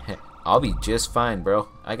 I'll be just fine, bro.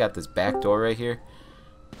 I got this back door right here.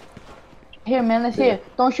 Here, man, let's hear.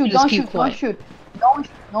 Don't shoot, Just don't keep shoot, quiet. don't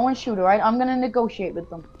shoot. No one shoot, alright? I'm gonna negotiate with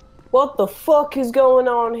them. What the fuck is going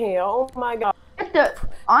on here? Oh my god.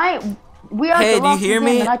 We are Hey, the do you Lost hear and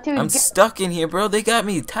me? Damned, and I tell you, I'm stuck in here, bro. They got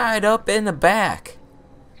me tied up in the back.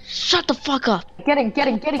 Shut the fuck up. Get in.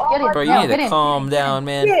 Bro, you Now, need to calm down,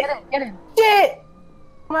 man. Get in. Shit!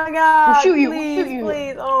 Oh my god. We'll shoot you,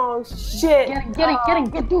 Please. Oh shit. Get in.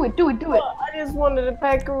 Do it. I just wanted a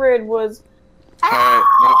pack of redwoods. Alright.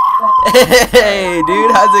 Hey,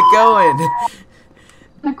 dude, how's it going?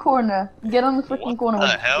 In the corner. Get on the freaking corner.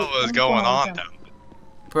 What the hell is going on down there?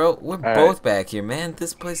 Bro, we're both back here, man.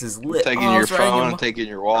 This place is lit. Taking your phone, taking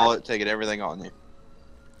your wallet, taking everything on you.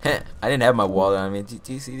 I didn't have my wallet on me.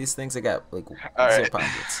 Do you see these things? I got like zip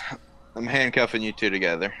pockets. I'm handcuffing you two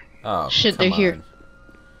together. Oh, Shit, come they're here. on.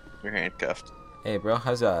 You're handcuffed. Hey, bro,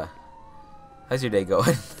 how's your day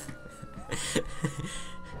going?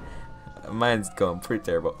 Mine's going pretty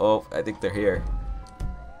terrible. Oh, I think they're here.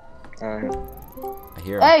 Alright. I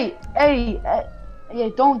hear them. Hey, yeah,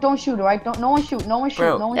 don't shoot, alright? No one shoot.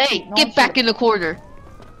 Bro. Hey, get back in the corner.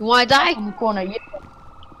 You wanna die? In the corner. Yeah.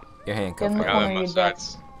 You're handcuffed. In the bro. corner, you're dead.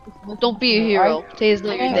 Don't be a hero. Today's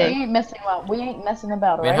not your We day. ain't messing about. We ain't messing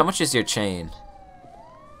about, Man, alright? how much is your chain?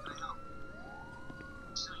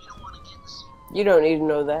 You don't need to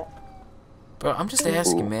know that. Bro, I'm just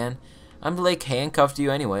asking, man. I'm like handcuffed to you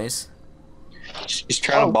anyways. She's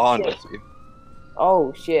trying to bond shit. with you.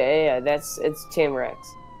 Oh shit, yeah, it's 10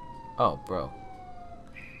 racks. Oh, bro.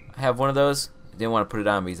 I have one of those. I didn't want to put it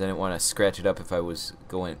on because I didn't want to scratch it up if I was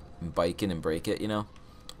going biking and break it, you know?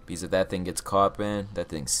 Because if that thing gets caught, man, that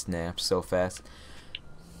thing snaps so fast.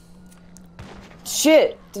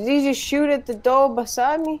 Shit, did he just shoot at the door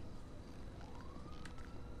beside me?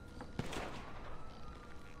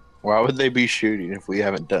 Why would they be shooting if we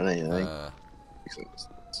haven't done anything?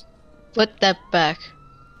 Put that back.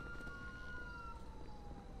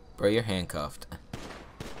 Bro, you're handcuffed.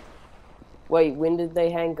 Wait, when did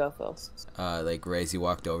they handcuff us? Like Razy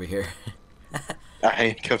walked over here. I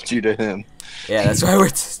handcuffed you to him. Yeah, that's why we're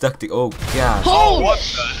stuck to. Oh gosh. Oh, what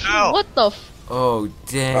the hell? What the f— Oh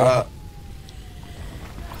dang.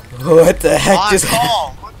 What the heck just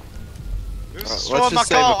happened? Let's just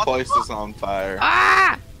say the place is on fire.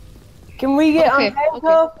 Ah! Can we get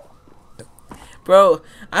handcuffed? Bro,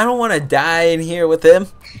 I don't want to die in here with him.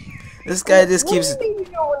 This guy just keeps. I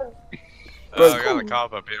got a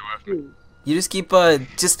cop up here with me. You just keep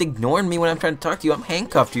just ignoring me when I'm trying to talk to you. I'm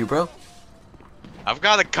handcuffed to you, bro. I've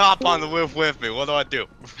got a cop on the roof with me. What do I do?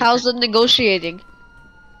 How's the negotiating?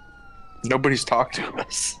 Nobody's talked to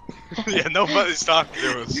us. Yeah, nobody's talking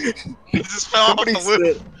to us. He just fell off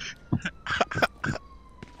the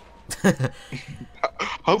roof.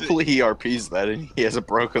 Hopefully he RPs that and he has a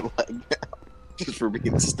broken leg now. Just for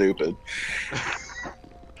being stupid.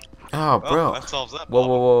 Oh, bro. That solves that Whoa,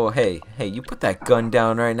 whoa, whoa. Hey, you put that gun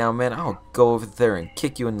down right now, man. I'll go over there and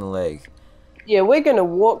kick you in the leg. Yeah, we're gonna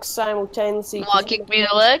walk simultaneously. You wanna kick me in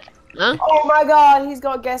the leg? Huh? Oh my god, he's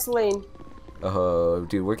got gasoline. Oh,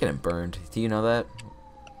 dude, we're getting burned. Do you know that?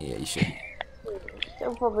 Yeah, you should. They're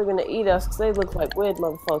probably gonna eat us because they look like weird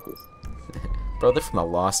motherfuckers. Bro, they're from the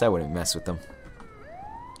Lost. I wouldn't mess with them.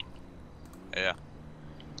 Yeah.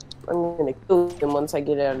 I'm gonna kill them once I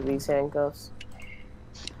get out of these handcuffs.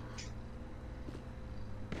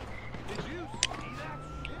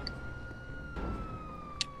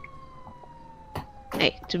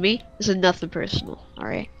 Hey, to me, this is nothing personal,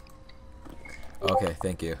 alright? Okay,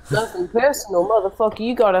 thank you. Nothing personal, motherfucker.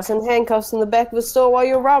 You got us in handcuffs in the back of the store while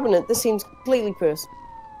you're robbing it. This seems completely personal.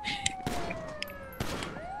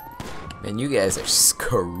 Man, you guys are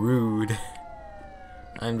screwed.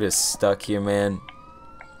 I'm just stuck here, man.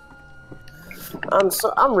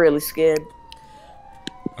 I'm really scared.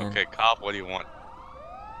 Okay, cop, what do you want?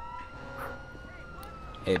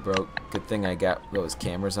 Hey, bro, good thing I got those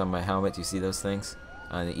cameras on my helmet. Do you see those things?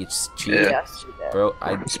 On each cheek? Yeah. Bro,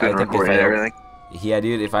 I think if recording everything. Yeah,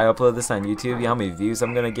 dude, if I upload this on YouTube, you know how many views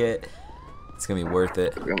I'm gonna get? It's gonna be worth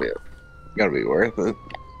it. It's gotta be worth it.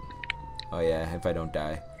 Oh yeah, if I don't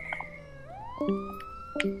die.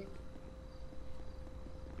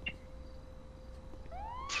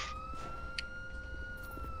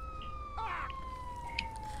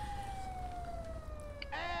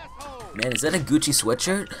 Man, is that a Gucci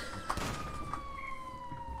sweatshirt?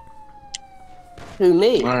 Who,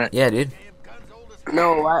 me? Yeah, dude.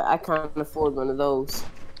 No, I can't afford one of those.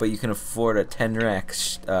 But you can afford a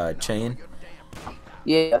 10-rack chain?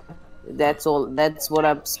 Yeah, that's all. That's what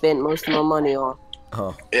I've spent most of my money on.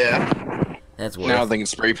 Oh. Yeah. That's worth. Now I think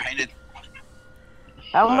it's spray painted.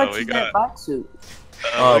 How much is that bike suit?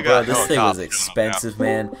 Oh, bro, this thing was expensive,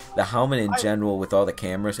 man. The helmet in general, with all the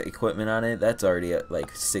cameras equipment on it, that's already at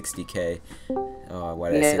like 60K. Oh, why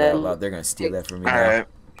did I say that out loud? They're gonna steal that from me now. Alright.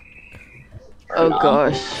 Oh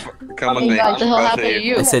gosh. Come with me. What the hell happened to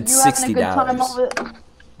you? I said $60.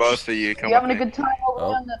 Both of you, come You having a with me. good time over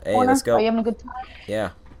there in the Hey, corner? let's go. Are you having a good time? Yeah,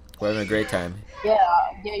 we're having a great time. Yeah,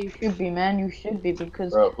 you should be, man. You should be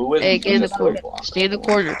because. Bro, who is Hey, get in the this corner. block? Stay in the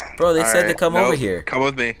corner. Bro, they said to Alright, come nope, over here. Come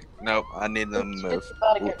with me. Nope, I need them to move. It's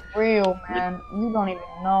about to get real, man. You don't even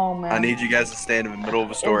know, man. I need you guys to stand in the middle of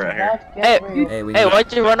a store out here. Hey, Hey, we hey, need-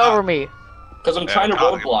 why'd you run over me? Because I'm trying to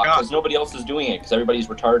roadblock, because nobody else is doing it, because everybody's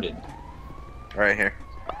retarded. Right here.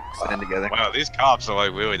 Stand together. Wow, these cops are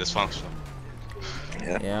like really dysfunctional.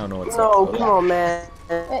 Yeah, I don't know what's No, up. come on, man.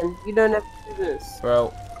 You don't have to do this.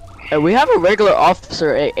 Bro, Hey, we have a regular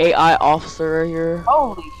officer, a AI officer here.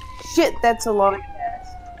 Holy shit, that's a lot of gas.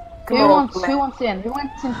 Who wants in? Who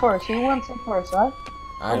wants in first? Who wants in first, right?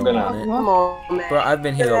 I don't gonna- want it. Come on, man. Bro, I've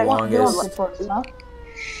been here the Who wants longest. in first, huh?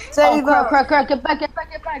 Save Oh, up. crap, get back.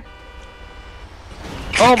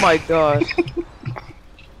 Oh my gosh.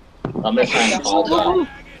 I'm gonna try and call the. I'm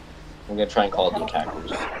gonna try and call the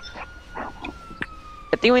attackers.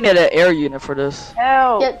 I think we need an air unit for this.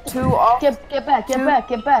 Hell, Get back in there.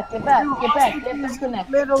 Get in the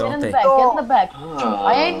back.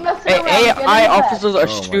 I ain't messing Hey, around. Get in the AI back. officers are Oh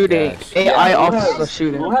my shooting. gosh. AI who officers has- are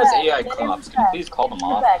shooting. Who has AI cops? Can you please call them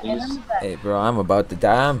off, please? Hey, bro, I'm about to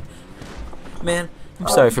die. Man, I'm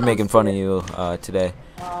sorry for making fun of you today.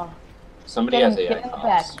 Somebody Get has in AI the back.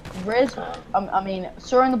 cops. Riz, I mean,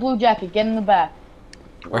 sir in the blue jacket, get in the back.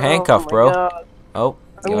 We're handcuffed, my bro. God. Oh,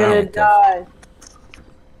 I'm you're gonna handcuffed. die.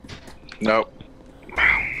 Nope.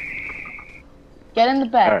 Get in the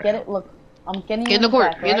back. Alright. Get it. Look, I'm getting Get in the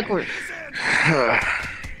corner. back, Get in the right? corner.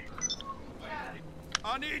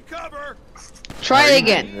 I need cover. Try it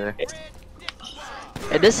again.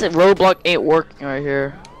 Hey, this roadblock ain't working right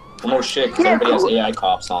here. Oh shit, because everybody has AI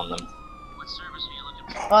cops on them.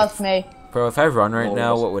 Oh, that's me. Bro, if I run right Oh,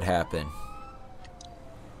 now, listen. what would happen?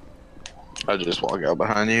 I'll just walk out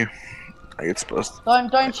behind you. Like it's supposed to.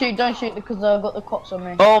 Don't shoot because I've got the cops on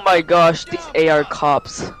me. Oh my gosh, these AI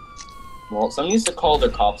cops. Well, someone needs to call their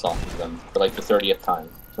cops off of them for like the 30th time.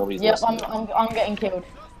 Nobody's Yep, listening. I'm getting killed.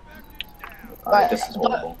 Alright, this is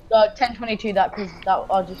horrible. 1022 that because that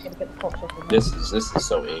I'm just gonna get the cops off of me. This is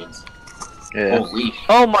so AIDS. Yeah. Holy.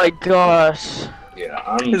 Oh my gosh.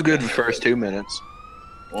 Yeah, It was good for the first 2 minutes.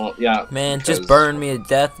 Well, yeah. Man, because- just burn me to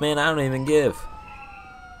death, man. I don't even give.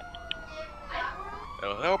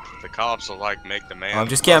 It'll help if the cops will like make the man. I'm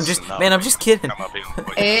just kidding. I'm just kidding. Come up here and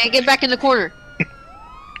put- Hey, get back in the corner.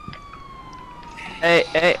 Hey.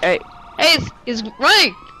 Hey, he's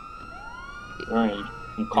running. Alright.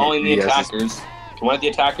 I'm calling the You guys just- attackers. Can one of the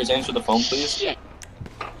attackers answer the phone, please? Shit.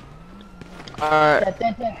 Alright.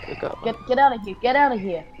 Get out of here. Get out of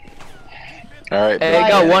here. Alright, Hey, they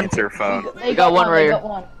got one. Answer phone. They got one right They here. got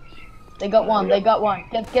one. They got one. They got one.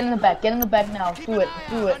 Get in the back. Get in the back now. Do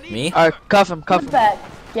it. Me? Alright, cuff him. Get in the back.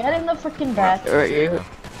 Get in the freaking back. Alright,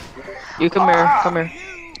 you come here. Come here.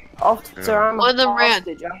 Officer, I'm One of them ran.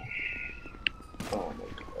 hostage. Oh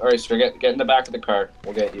my Alright, sir, get in the back of the car.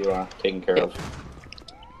 We'll get you taken care of.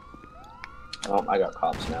 Oh, I got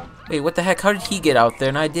cops now. Wait, what the heck? How did he get out there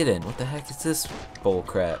and I didn't? What the heck is this bull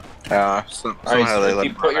crap? Alright, so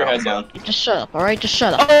put your head down. Just shut up, alright? Just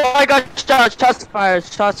shut up. Oh, I got shots fired.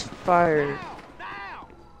 Shots fired.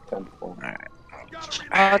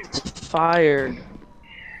 Shots fired.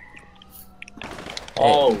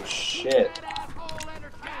 Oh shit!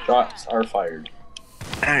 Shots are fired.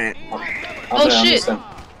 Oh shit!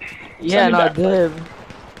 Yeah, no, I did.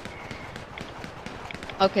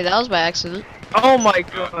 Okay, that was by accident. Oh my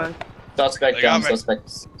god. Suspect down.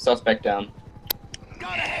 Suspect down.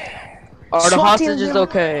 Are the hostages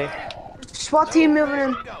okay? SWAT team moving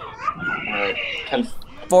in. Alright.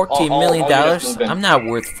 $14 million? I'm not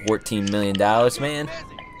worth $14 million, man.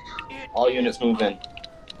 All units move in.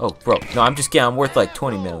 Oh, bro. No, I'm just kidding. I'm worth like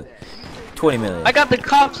 20 million. 20 million. I got the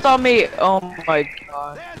cops on me. Oh my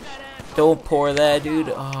god. Don't pour that, dude.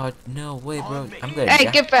 Oh, no way, bro. I'm gonna Hey,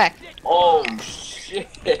 die. get back. Oh shit!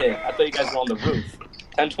 I thought you guys were on the roof.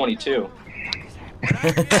 1022.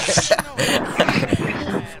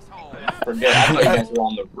 Forget. I thought you guys were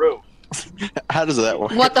on the roof. How does that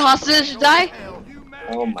work? What, the hostage die?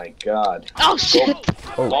 Oh my god. Oh shit!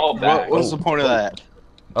 Fall back. What's the point of that?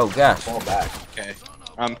 Oh gosh. Fall back. Okay,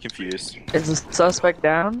 I'm confused. Is the suspect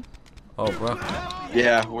down? Oh, bro.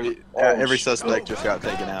 Yeah, every suspect just got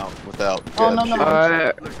taken out without. Oh no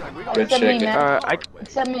no. Good Except me, shit. man.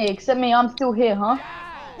 Except me. I'm still here, huh?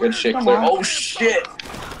 Good shit. Come Clear. on. Oh shit!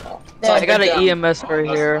 So I got an EMS right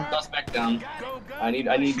here. Suspect down. I need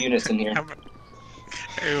units in here. Oh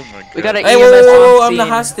my god. We got an Hey, EMS whoa, whoa, whoa, on I'm the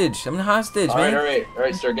scene. hostage. I'm the hostage, man.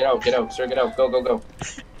 Alright, sir, get out, sir, get out. Go. Get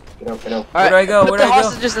out. Where do I go? Put Where do the I go?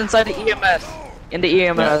 hostages inside the EMS. In the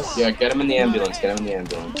EMS. Yeah, get him in the ambulance.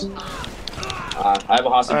 I have a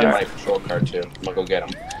hostage in my patrol car too. I'm gonna go get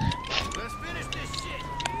him.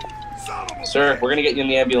 Sir, we're gonna get you in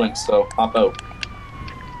the ambulance, so hop out.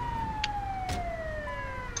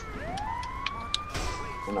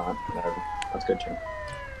 Or not, whatever. That's good too.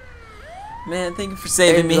 Man, thank you for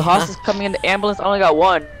saving me. The hostage coming in the ambulance. I only got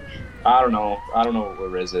one. I don't know what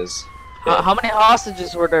Riz is. How many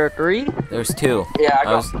hostages were there? 3? There's 2. Yeah,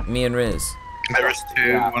 I was me and Riz. There was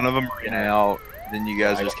 2. One of them ran out. Then you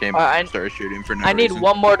guys just came and started shooting for no I need reason.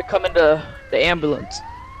 one more to come into the ambulance.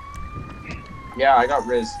 Yeah, I got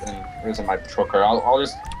Riz in my patrol car. I'll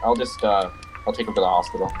take him to the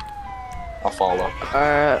hospital. I'll follow.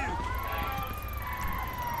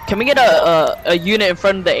 Can we get a unit in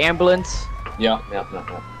front of the ambulance? Yeah. Alright,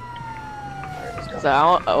 let's go. So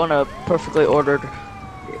I want a perfectly ordered.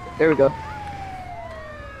 There we go.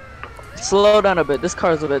 Slow down a bit. This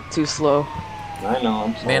car's a bit too slow. I know.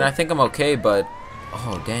 I'm sorry. Man, I think I'm okay, but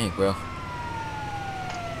oh dang, bro.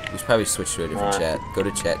 We should probably switch to a different chat. Go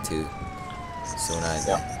to chat 2. So nice.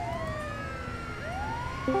 Yeah.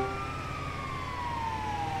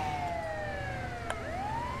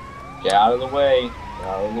 Get out of the way. Get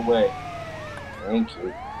out of the way. Thank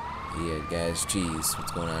you. Yeah, guys. Jeez,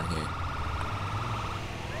 what's going on here?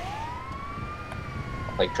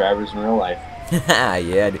 Like drivers in real life.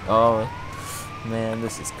 Yeah. Oh, man,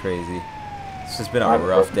 this is crazy. This has been a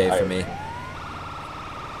rough day for me.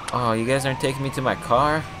 Oh, you guys aren't taking me to my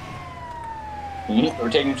car? We're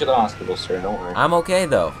taking you to the hospital, sir. Don't worry. I'm okay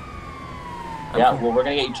though. Yeah, well, we're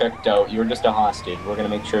gonna get you checked out. You're just a hostage. We're gonna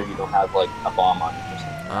make sure you don't have like a bomb on you or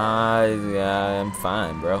something. Yeah, I'm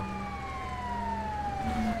fine, bro.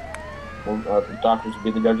 Well, the doctors will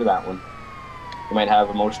be the judge of that one. You might have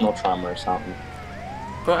emotional trauma or something.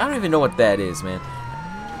 Bro, I don't even know what that is, man.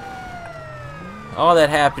 All that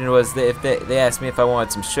happened was they asked me if I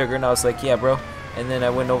wanted some sugar, and I was like, yeah, bro. And then I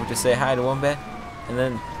went over to say hi to Wombat, and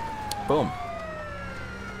then, boom.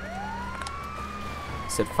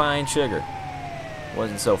 Said fine sugar.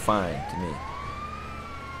 Wasn't so fine to me.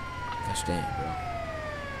 Gosh dang, bro.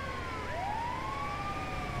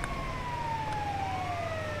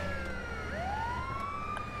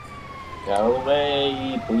 Get out of the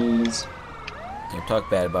way, please. Don't talk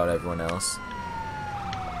bad about everyone else.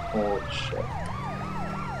 Holy shit.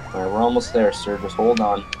 Alright, we're almost there, sir. Just hold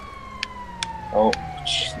on. Oh,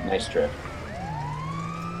 nice drift.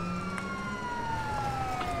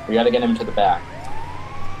 We gotta get him to the back.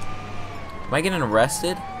 Am I getting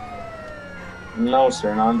arrested? No,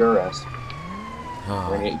 sir, not under arrest. Oh.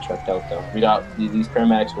 We're gonna get you checked out, though. We got these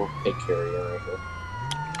paramedics will take care of you right here.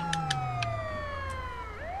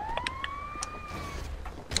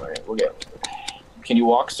 Alright, we'll get. Can you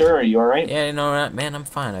walk, sir? Are you alright? Yeah, no, man, I'm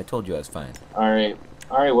fine. I told you I was fine. Alright,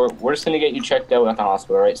 we're just gonna get you checked out at the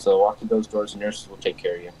hospital, alright? So walk through those doors, and nurses will take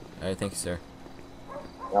care of you. Alright, thank you, sir.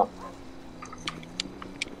 Yep.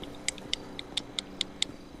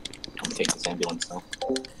 ambulance though.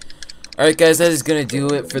 Alright guys, that is going to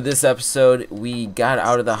do it for this episode. We got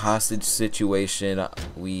out of the hostage situation.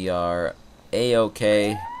 We are A-okay.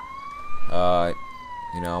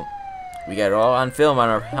 You know, we got it all on film on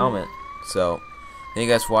our helmet. So, thank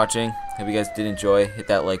you guys for watching. Hope you guys did enjoy. Hit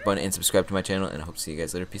that like button and subscribe to my channel, and I hope to see you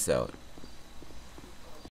guys later. Peace out.